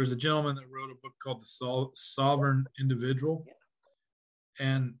there's a gentleman that wrote a book called The Sovereign Individual,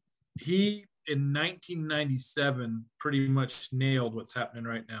 and he in 1997 pretty much nailed what's happening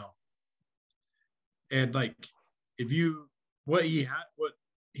right now. And like, what he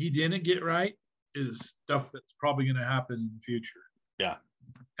didn't get right is stuff that's probably going to happen in the future. Yeah.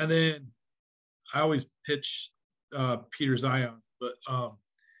 And then I always pitch Peter Zion, but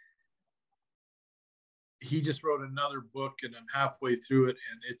he just wrote another book, and I'm halfway through it,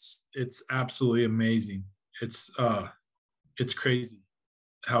 and it's absolutely amazing. It's crazy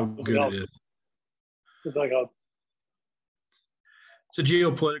how good it is. It's like a It's a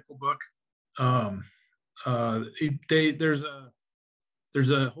geopolitical book.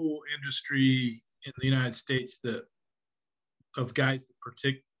 There's a whole industry in the United States of guys that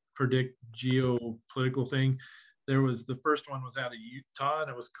predict geopolitical thing. There was the first one was out of Utah, and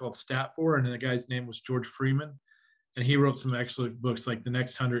it was called Stat4, and the guy's name was George Freeman, and he wrote some excellent books like The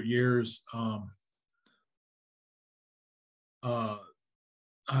Next 100 Years.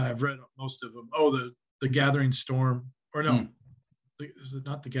 I've read most of them. Oh, the Gathering Storm, or no, is it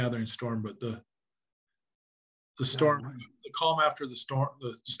not the Gathering Storm, but the storm, the calm after the storm,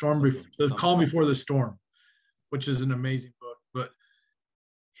 the calm before the storm, which is an amazing book. But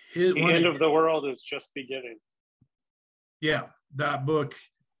the end of the world is just beginning. Yeah, that book.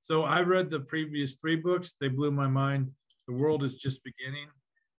 So I read the previous 3 books. They blew my mind. The World is Just Beginning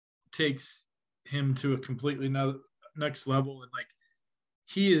takes him to a completely next level. And like,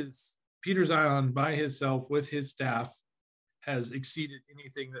 he is Peter Zeihan by himself with his staff has exceeded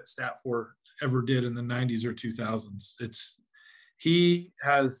anything that Stat4 ever did in the 90s or 2000s. He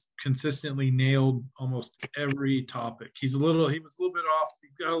has consistently nailed almost every topic. He was a little bit off. He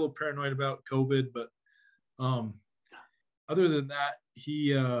got a little paranoid about COVID, but other than that,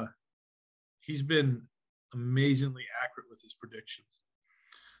 he's been amazingly accurate with his predictions.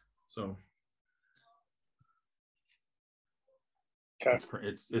 So it's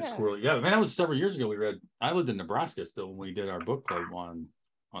squirrely. Yeah, man, that was several years ago. I lived in Nebraska still when we did our book club on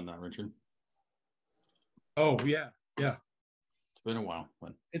that, Richard. Oh yeah. It's been a while.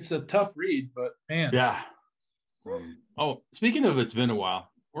 But... It's a tough read, but man. Yeah. Speaking of it's been a while,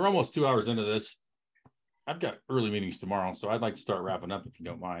 we're almost 2 hours into this. I've got early meetings tomorrow, so I'd like to start wrapping up if you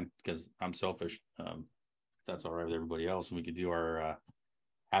don't mind, because I'm selfish. If that's all right with everybody else, and we could do our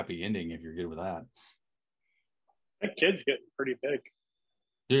happy ending if you're good with that. That kid's getting pretty big.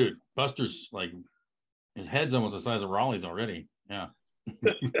 Dude, Buster's like, his head's almost the size of Raleigh's already. Yeah.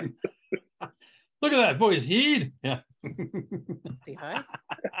 Look at that, boys. Heed. Yeah. Say hi.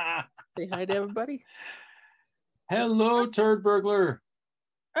 Say hi to everybody. Hello, turd burglar.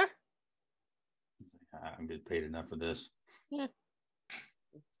 I'm getting paid enough for this. Yeah.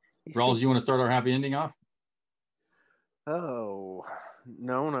 Rawls, you want to start our happy ending off? Oh,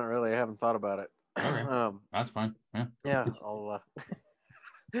 no, not really. I haven't thought about it. Okay. That's fine. Yeah. Yeah. I'll,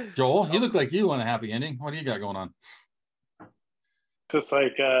 Joel, you look like you want a happy ending. What do you got going on? Just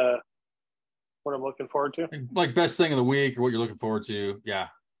like what I'm looking forward to. Like best thing of the week or what you're looking forward to. Yeah.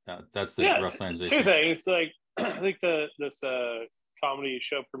 That's the rough transition. 2 things. Like I think this comedy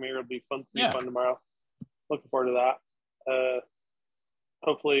show premiere will be fun tomorrow. Looking forward to that.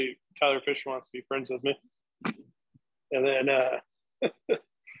 Hopefully Tyler Fisher wants to be friends with me. And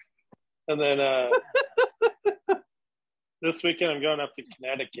then this weekend I'm going up to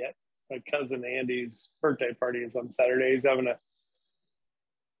Connecticut. My cousin Andy's birthday party is on Saturday. He's having a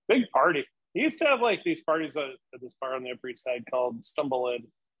big party. He used to have like these parties at this bar on the Upper East Side called Stumble In.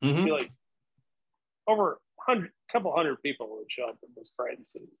 Mm-hmm. Be like over a couple hundred people would show up with his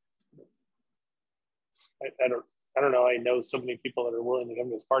friends. And I don't know. I know so many people that are willing to come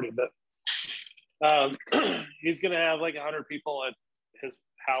to this party, but he's going to have like 100 people at his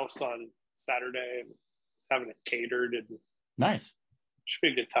house on Saturday and he's having it catered and nice. Should be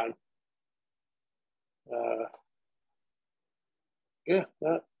a good time.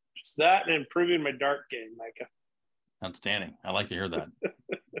 Just that and improving my dart game, Micah. Outstanding. I like to hear that.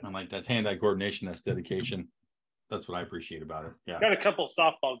 I like that's hand-eye coordination. That's dedication. That's what I appreciate about it. Yeah. Got a couple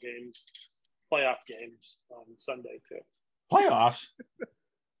softball games, playoff games on Sunday too. Playoffs?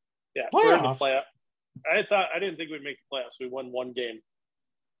 Yeah. We're in the playoff. I didn't think we'd make the playoffs. We won 1 game.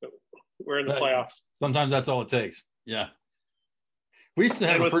 So we're in the playoffs. Sometimes that's all it takes. Yeah. We used to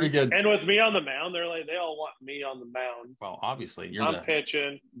have a pretty good. And with me on the mound, they all want me on the mound. Well, obviously, I'm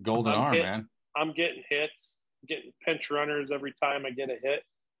pitching. Golden arm, man. I'm getting hits, getting pinch runners every time I get a hit.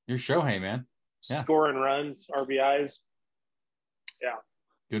 You're Shohei, man. Yeah. Scoring runs, RBIs. Yeah.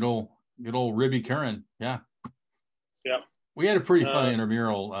 Good old Ribby Curran. Yeah. Yeah. We had a pretty fun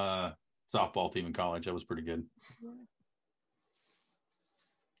intramural softball team in college. That was pretty good.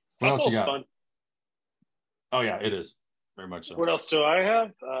 What else you got? Fun. Oh yeah, it is. Very much so. What else do I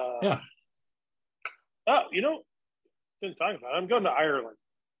have? Yeah. Oh, didn't talk about it. I'm going to Ireland.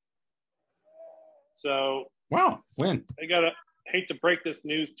 So. Wow. When? I hate to break this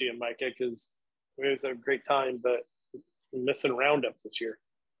news to you, Micah, because we always have a great time, but we're missing Roundup this year.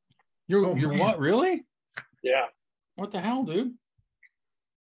 You're what? Really? Yeah. What the hell, dude?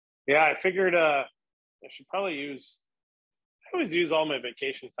 Yeah, I figured I should probably I always use all my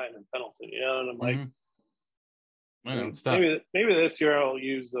vacation time in Pendleton, and I'm like, maybe this year I'll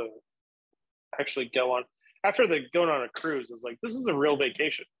actually go on. after the going on a cruise, I was like, this is a real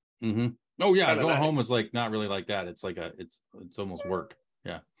vacation. Mm-hmm. Oh yeah, Kinda going nice. home is like not really like that. It's like it's almost work.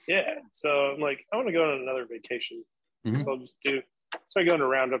 Yeah. Yeah. So I'm like, I want to go on another vacation. Mhm. So I'll just do. So I go on a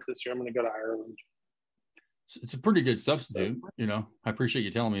roundup this year. I'm going to go to Ireland. It's a pretty good substitute. You know, I appreciate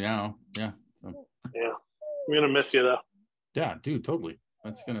you telling me now. Yeah. So Yeah. I'm going to miss you though. yeah, dude, totally.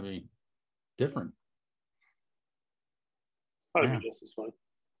 That's gonna be different. Probably Yeah. be just as fun.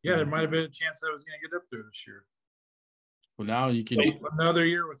 Yeah, there might have been a chance I was going to get up there this year. Well, now you can. Another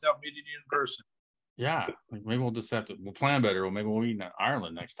year without meeting you in person. Yeah, like maybe we'll just have to. We'll plan better. Or maybe we'll meet in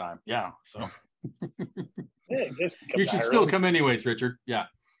Ireland next time. Yeah. So Yeah, just come you to should still Ireland. come anyways, Richard. Yeah,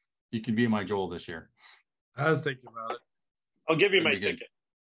 you can be my Joel this year. I was thinking about it. I'll give you my That'd be good. ticket,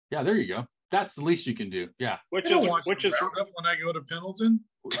 Yeah, there you go. That's the least you can do. Yeah, which I don't is watch the Roundup when I go to Pendleton.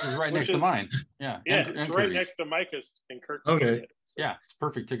 it's right Which next to is- mine. Yeah, yeah, and it's right Curry's. next to Micah's and Kurt's. Okay. ticket. So Yeah, it's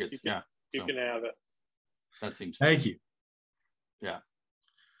perfect tickets. Yeah, you so can have it. that seems. Thank you.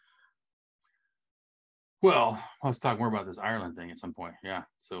 Well, let's talk more about this Ireland thing at some point. Yeah.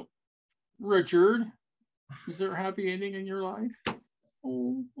 So, Richard, is there a happy ending in your life?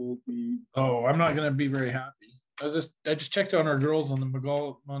 Oh, me. Oh, I'm not going to be very happy. I just checked on our girls on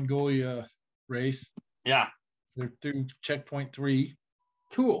the Mongolia race. Yeah. They're through checkpoint 3,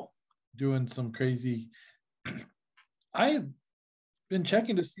 Cool. doing some crazy. I've been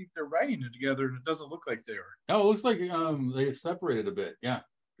checking to see if they're riding it together, and it doesn't look like they are. Oh, it looks like they've separated a bit. Yeah.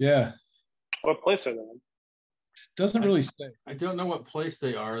 Yeah, What place are they in? doesn't really say. I don't know what place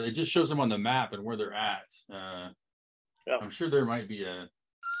they are. It just shows them on the map and where they're at. Yeah. I'm sure there might be a.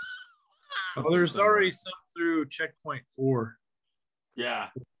 Oh, there's already some through checkpoint 4. Yeah,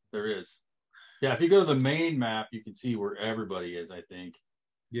 there is. Yeah, if you go to the main map, you can see where everybody is, I think.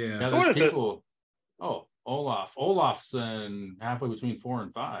 Yeah. Yeah, So what there's is this? people. Oh, Olaf. Olaf's halfway between 4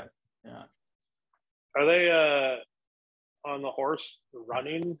 and 5. Yeah. Are they on the horse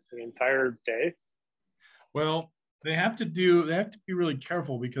running the entire day? Well, they have to be really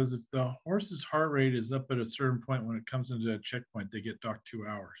careful, because if the horse's heart rate is up at a certain point when it comes into a checkpoint, they get docked 2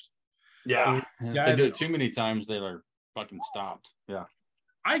 hours. Yeah. So, If yeah, they do it too many times, they are fucking stopped. Yeah.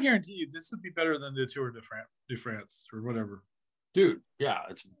 I guarantee you this would be better than the Tour de France or whatever. Dude, yeah,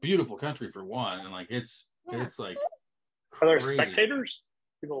 it's a beautiful country for one. And like it's like Are there crazy. spectators?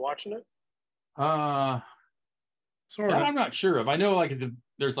 People watching it? Sort That of. I'm not sure of. I know like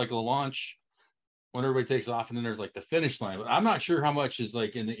there's like a launch when everybody takes off, and then there's like the finish line. But I'm not sure how much is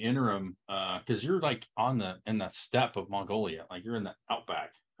like in the interim, because you're like in the steppe of Mongolia, like you're in the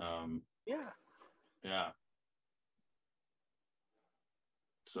outback. Yeah.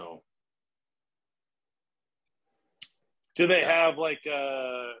 So Do they have like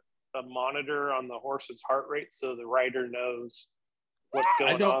a monitor on the horse's heart rate so the rider knows what's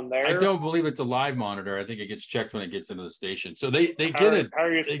going on there? I don't believe it's a live monitor. I think it gets checked when it gets into the station. So they How get it.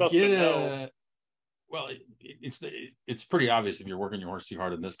 are you They supposed get to know? well, it's pretty obvious if you're working your horse too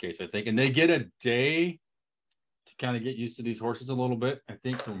hard in this case, I think. And they get a day to kind of get used to these horses a little bit, I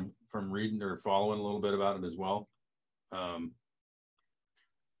think, from reading or following a little bit about it as well.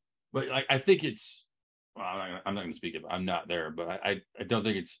 But I think it's, well, I'm not going to speak of it. I'm not there, but I don't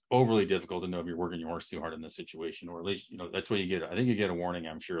think it's overly difficult to know if you're working your horse too hard in this situation, or at least, that's what you get. I think you get a warning,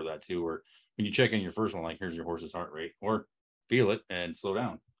 I'm sure of that too, or when you check in your first one, like, here's your horse's heart rate, or feel it and slow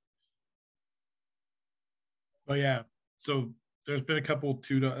down. But yeah, so there's been a couple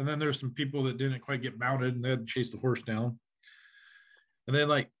and then there's some people that didn't quite get mounted and they had to chase the horse down. And then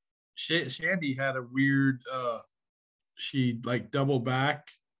like Shandy had a weird, she like doubled back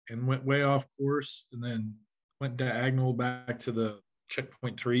and went way off course, and then went diagonal back to the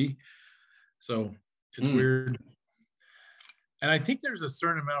checkpoint 3. So it's weird. And I think there's a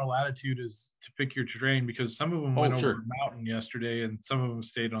certain amount of latitude is to pick your terrain, because some of them went over the mountain yesterday, and some of them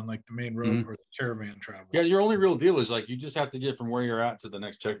stayed on like the main road where the caravan travels. Yeah, your only real deal is like you just have to get from where you're at to the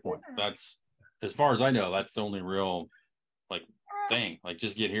next checkpoint. That's, as far as I know, that's the only real like thing. Like,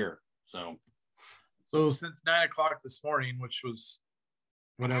 just get here. So since 9 o'clock this morning, which was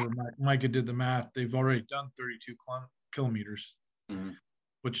whatever Micah did the math, they've already done 32 kilometers,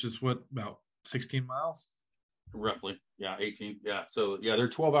 which is what, about 16 miles? Roughly. Yeah, 18. Yeah. So yeah, they're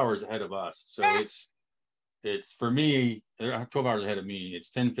 12 hours ahead of us. So it's for me, they're 12 hours ahead of me. It's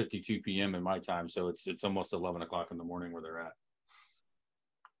 10:52 p.m. in my time. So it's almost 11 o'clock in the morning where they're at.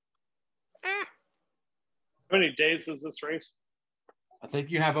 How many days is this race? I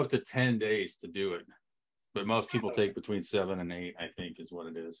think you have up to 10 days to do it, but most people take between 7 and 8, I think, is what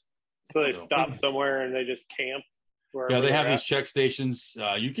it is. So they stop somewhere and they just camp? Yeah, they have these check stations.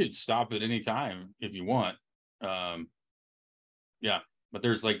 You could stop at any time if you want. Yeah, but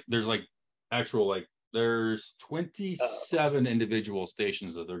there's like actual like There's 27 individual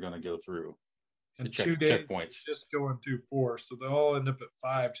stations that they're going to go through. And check- 2 days, checkpoints. just going through 4, so they'll all end up at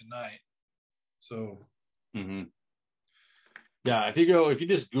 5 tonight. So Mm-hmm. Yeah, if you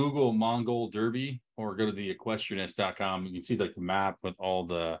just Google Mongol Derby or go to the equestrianist.com, you can see like the map with all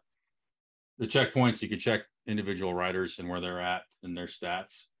the checkpoints. You can check individual riders and where they're at and their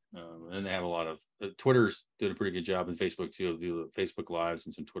stats. And they have a lot of Twitter's doing a pretty good job, and Facebook too. Do Facebook lives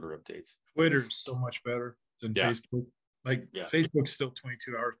and some Twitter updates. Twitter's so much better than Yeah. Facebook. Like Yeah. Facebook's still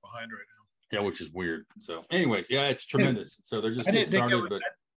 22 hours behind right now. Yeah, which is weird. So, anyways, yeah, it's tremendous. So they're just getting started, but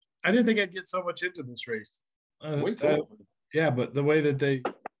I didn't think I'd get so much into this race. way cool. Yeah, but the way that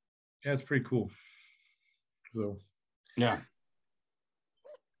it's pretty cool. So Yeah.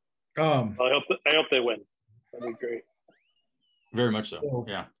 I hope they win. That'd be great. Very much so. Cool.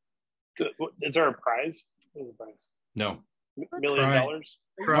 Yeah. Is there a prize? What is the prize? No. $1 million?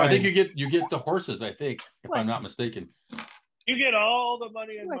 I think you get the horses, I think, if I'm not mistaken. You get all the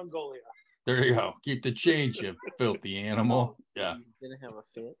money in Mongolia. There you go. Keep the change, you filthy animal. Yeah. Didn't have a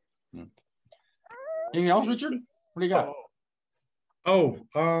fit. Anything else, Richard? What do you got?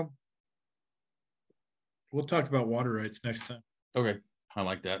 We'll talk about water rights next time. Okay. I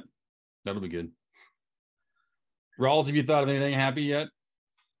like that. That'll be good. Rawls, have you thought of anything happy yet?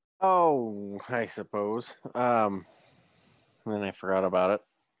 Oh, I suppose. Then I forgot about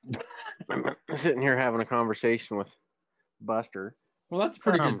it. I'm sitting here having a conversation with Buster. Well, that's a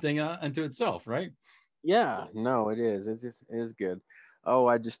pretty good thing unto itself, right? Yeah, no, it is. It is good. Oh,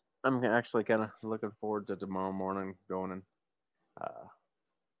 I'm actually kind of looking forward to tomorrow morning going in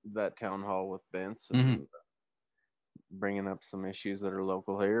that town hall with Vince and bringing up some issues that are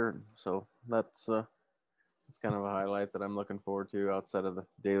local here. So that's kind of a highlight that I'm looking forward to outside of the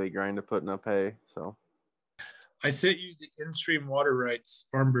daily grind of putting up hay. So I sent you the in-stream water rights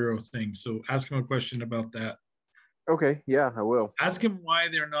Farm Bureau thing. So ask him a question about that. okay, yeah, I will. Ask him why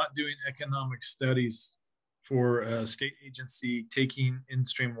they're not doing economic studies for a state agency taking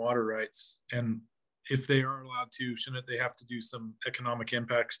in-stream water rights. And if they are allowed to, shouldn't they have to do some economic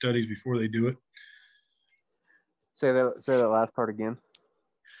impact studies before they do it? Say that last part again.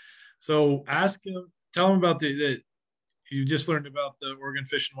 So ask him, tell him about that you just learned about the Oregon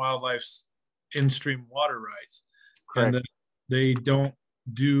Fish and Wildlife's in-stream water rights. Correct. And that they don't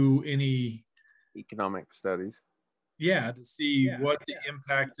do any Economic studies. to see what the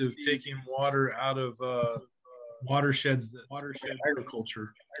impact of taking water out of watersheds agriculture.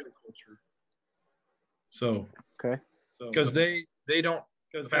 So Okay. because they don't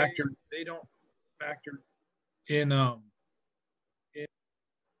factor in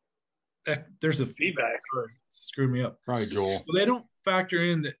there's a Feedback. sorry, screw me up. Probably Joel. Well, they don't factor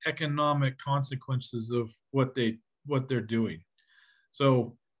in the economic consequences of what they're doing.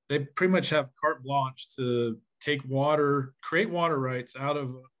 So they pretty much have carte blanche to create water rights out of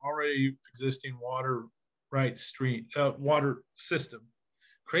an already existing water system,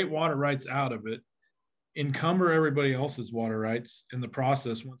 create water rights out of it, encumber everybody else's water rights in the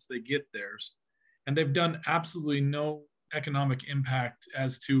process once they get theirs. And they've done absolutely no economic impact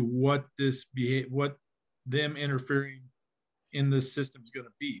as to what them interfering in this system is going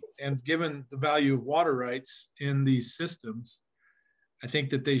to be. And given the value of water rights in these systems, I think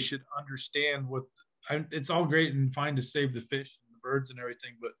that they should understand it's all great and fine to save the fish and the birds and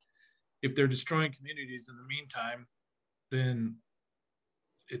everything, but if they're destroying communities in the meantime, then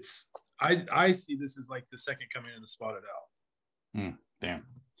I see this as like the second coming of the spotted owl. Damn.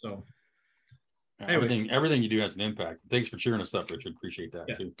 So anyway. Everything you do has an impact. Thanks for cheering us up, Richard. Appreciate that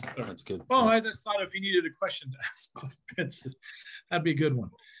too. That's good. Well, I just thought if you needed a question to ask Cliff Benson, that'd be a good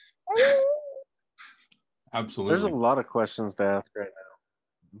one. Absolutely. There's a lot of questions to ask right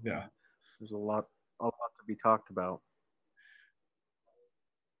now. Yeah. There's a lot to be talked about.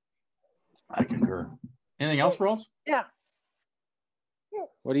 I concur. Anything else, Rawls? Yeah.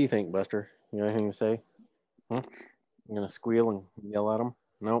 What do you think, Buster? You got anything to say? I'm gonna squeal and yell at them.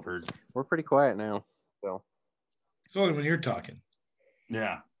 Nope. We're pretty quiet now. So It's only when you're talking.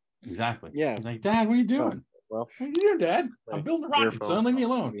 Yeah, exactly. Yeah. He's like, Dad, what are you doing? well, What are you doing, Dad? I'm building a rocket, earphones. son. Leave me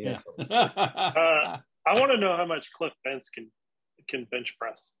alone. Yeah. Yeah. I want to know how much Cliff Benz can bench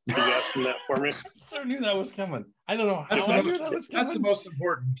press. Could you ask him that for me? So knew that was coming. I don't know That's, how I knew that was that's the coming, most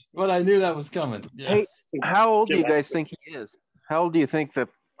important. but I knew that was coming. Yeah. Hey, how old do you guys think he is? How old do you think that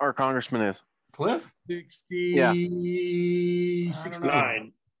our congressman is? Cliff? 60, Yeah.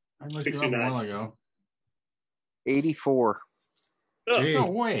 69. I looked it up a 69. while ago. 84. Gee. No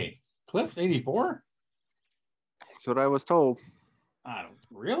way. Cliff's 84? That's what I was told. I don't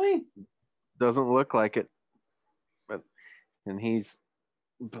really. Doesn't look like it. And he's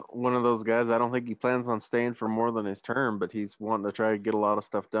one of those guys. I don't think he plans on staying for more than his term, but he's wanting to try to get a lot of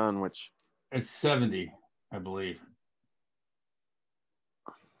stuff done, which It's 70, I believe.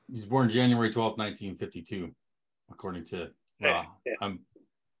 He's born January 12th, 1952, according to Yeah.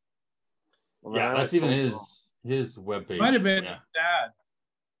 that's even his webpage. Might have been Yeah. his dad.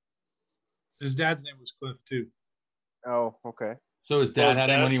 His dad's name was Cliff too. Oh, okay. So his dad had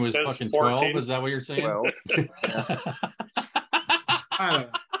him when he was That's fucking 14. 12. Is that what you're saying? Well, I don't know.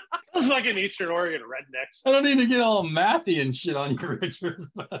 Those fucking Eastern Oregon rednecks. I don't need to get all mathy and shit on you, Richard.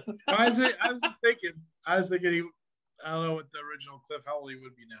 I was thinking he. I don't know what the original Cliff how old he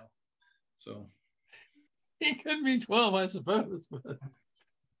would be now. So He could be 12, I suppose. But...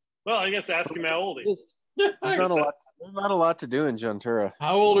 Well, I guess ask him how old he is. there's not a lot to do in Ventura.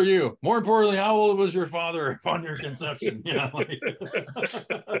 How old are you? More importantly, how old was your father upon your conception?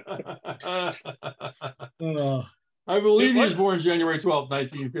 I believe he was born January 12th,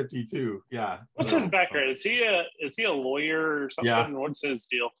 1952. Yeah. What's his background? Is he a lawyer or something? Yeah. What's his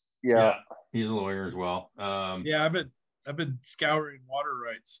deal? Yeah. He's a lawyer as well. yeah, I've been scouring water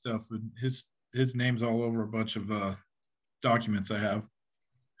rights stuff, and his name's all over a bunch of documents I have.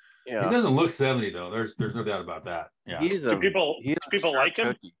 He doesn't look 70 though. There's no doubt about that. Yeah. Do people like him?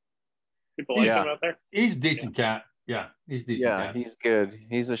 Cookie. People like him out there? He's a decent cat. Yeah, he's a decent cat. He's good.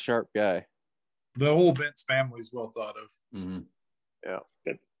 He's a sharp guy. The whole Bent's family is well thought of. Mm-hmm. Yeah.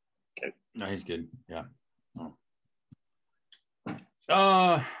 Good. Okay. No, he's good. Yeah.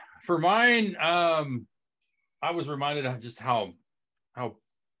 For mine, I was reminded of just how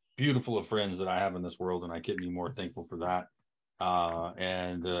beautiful of friends that I have in this world, and I couldn't be more thankful for that.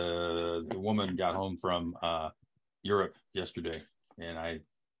 And the woman got home from Europe yesterday, and I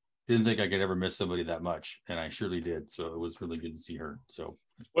didn't think I could ever miss somebody that much, and I surely did. So it was really good to see her. So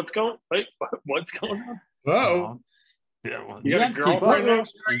What's going on? Oh, yeah, well, You got a have to keep girlfriend up.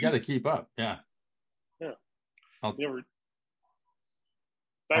 now? You got to keep up. Yeah. Yeah. I'll- If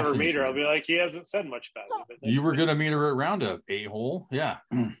I I'll ever send you meet her, I'll some. be like, he hasn't said much about it. But You were gonna meet her at Roundup, a-hole. Yeah.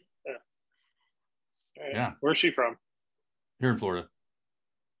 Right. Yeah. Where's she from? Here in Florida.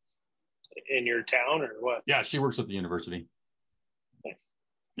 In your town or what? Yeah, she works at the university. Nice.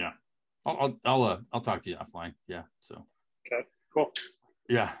 Yeah. I'll talk to you offline. Yeah. So Okay. Cool.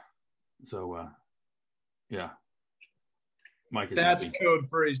 yeah. So yeah. Mike is that's happy. code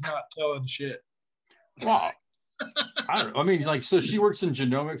for he's not telling shit. Wow. I mean, like, so she works in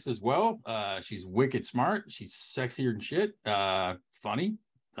genomics as well. She's wicked smart. She's sexier than shit. Funny.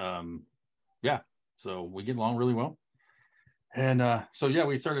 Yeah. So we get along really well. And so yeah,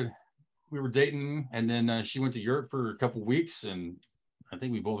 we were dating, and then she went to Europe for a couple weeks, and I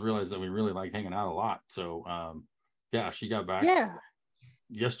think we both realized that we really like hanging out a lot. So yeah, she got back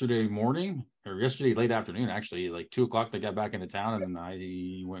yesterday morning, or yesterday late afternoon, actually, like 2:00 they got back into town, and then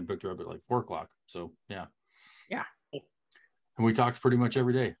I went and picked her up at like 4:00. So yeah. And we talked pretty much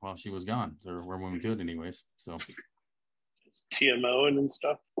every day while she was gone, or when we could anyways. So It's TMOing and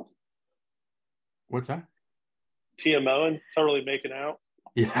stuff. what's that? TMOing, totally making out.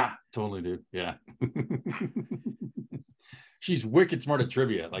 Yeah, totally, dude. Yeah. She's wicked smart at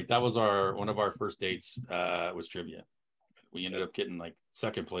trivia. Like, that was one of our first dates, was trivia. We ended up getting like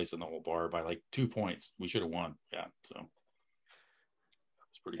second place in the whole bar by like 2 points. We should have won. Yeah. So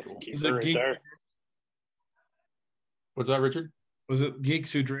it's pretty cool. Keeper right there. What's that, Richard? Was it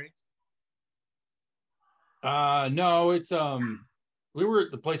Geeks Who Drink? No, it's we were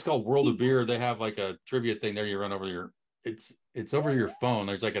at the place called World of Beer. They have like a trivia thing there. You run over it's over your phone.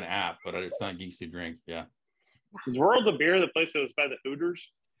 There's like an app, but it's not Geeks Who Drink. Yeah. Is World of Beer the place that was by the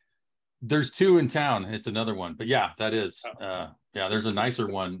Hooters? There's two in town. It's another one, but yeah, that is. Yeah, there's a nicer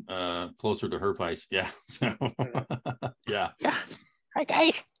one closer to her place. Yeah. So yeah. Hi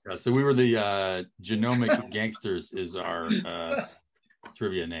guys. Yeah, so we were the Genomic Gangsters is our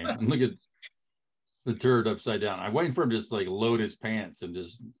trivia name. And look at the turd upside down. I'm waiting for him to just like load his pants and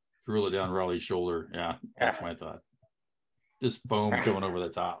just drool it down Raleigh's shoulder. Yeah, that's my thought. Just foam going over the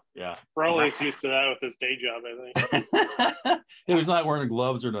top. Yeah. Raleigh's used to that with his day job, I think. He was not wearing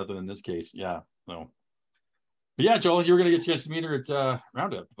gloves or nothing in this case. Yeah. So, but yeah, Joel, you were going to get a chance to meet her at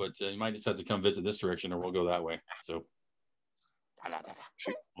Roundup, but you might just have to come visit this direction, or we'll go that way. So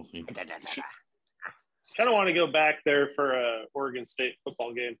we'll see. Kind of want to go back there for a Oregon State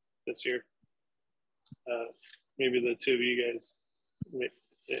football game this year. Maybe the two of you guys,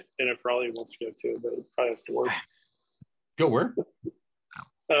 and if Raleigh wants to go too, but it probably has to work. Go where?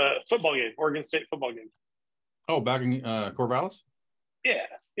 Football game, Oregon State football game. Oh, back in Corvallis? Yeah.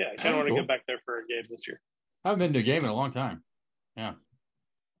 I kind of want to go back there for a game this year. I haven't been to a game in a long time. Yeah.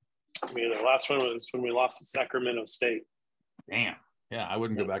 I mean, the last one was when we lost to Sacramento State. Damn. Yeah, I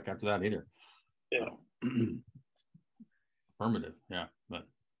wouldn't go back after that either. Yeah. Affirmative. Yeah. But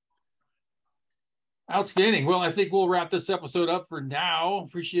outstanding. Well, I think we'll wrap this episode up for now.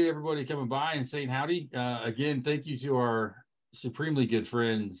 Appreciate everybody coming by and saying howdy. Again, thank you to our supremely good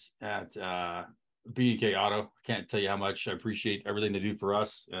friends at B&K Auto. Can't tell you how much I appreciate everything they do for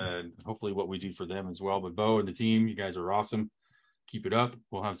us and hopefully what we do for them as well. But Bo and the team, you guys are awesome. Keep it up.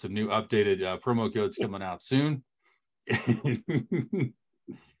 We'll have some new updated promo codes coming out soon.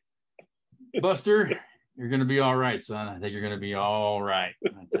 Buster, you're going to be all right, son. I think you're going to be all right.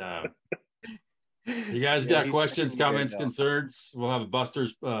 But, you guys got questions, comments, concerns? We'll have a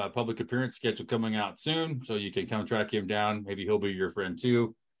Buster's public appearance schedule coming out soon, so you can come track him down. Maybe he'll be your friend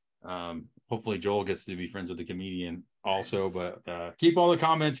too. Hopefully Joel gets to be friends with the comedian also, but keep all the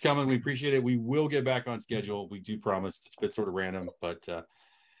comments coming. We appreciate it. We will get back on schedule. We do promise. It's a bit sort of random, but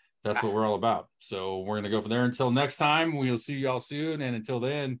that's what we're all about. So we're going to go from there. Until next time, we'll see y'all soon. And until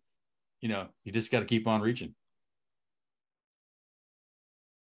then, you just got to keep on reaching.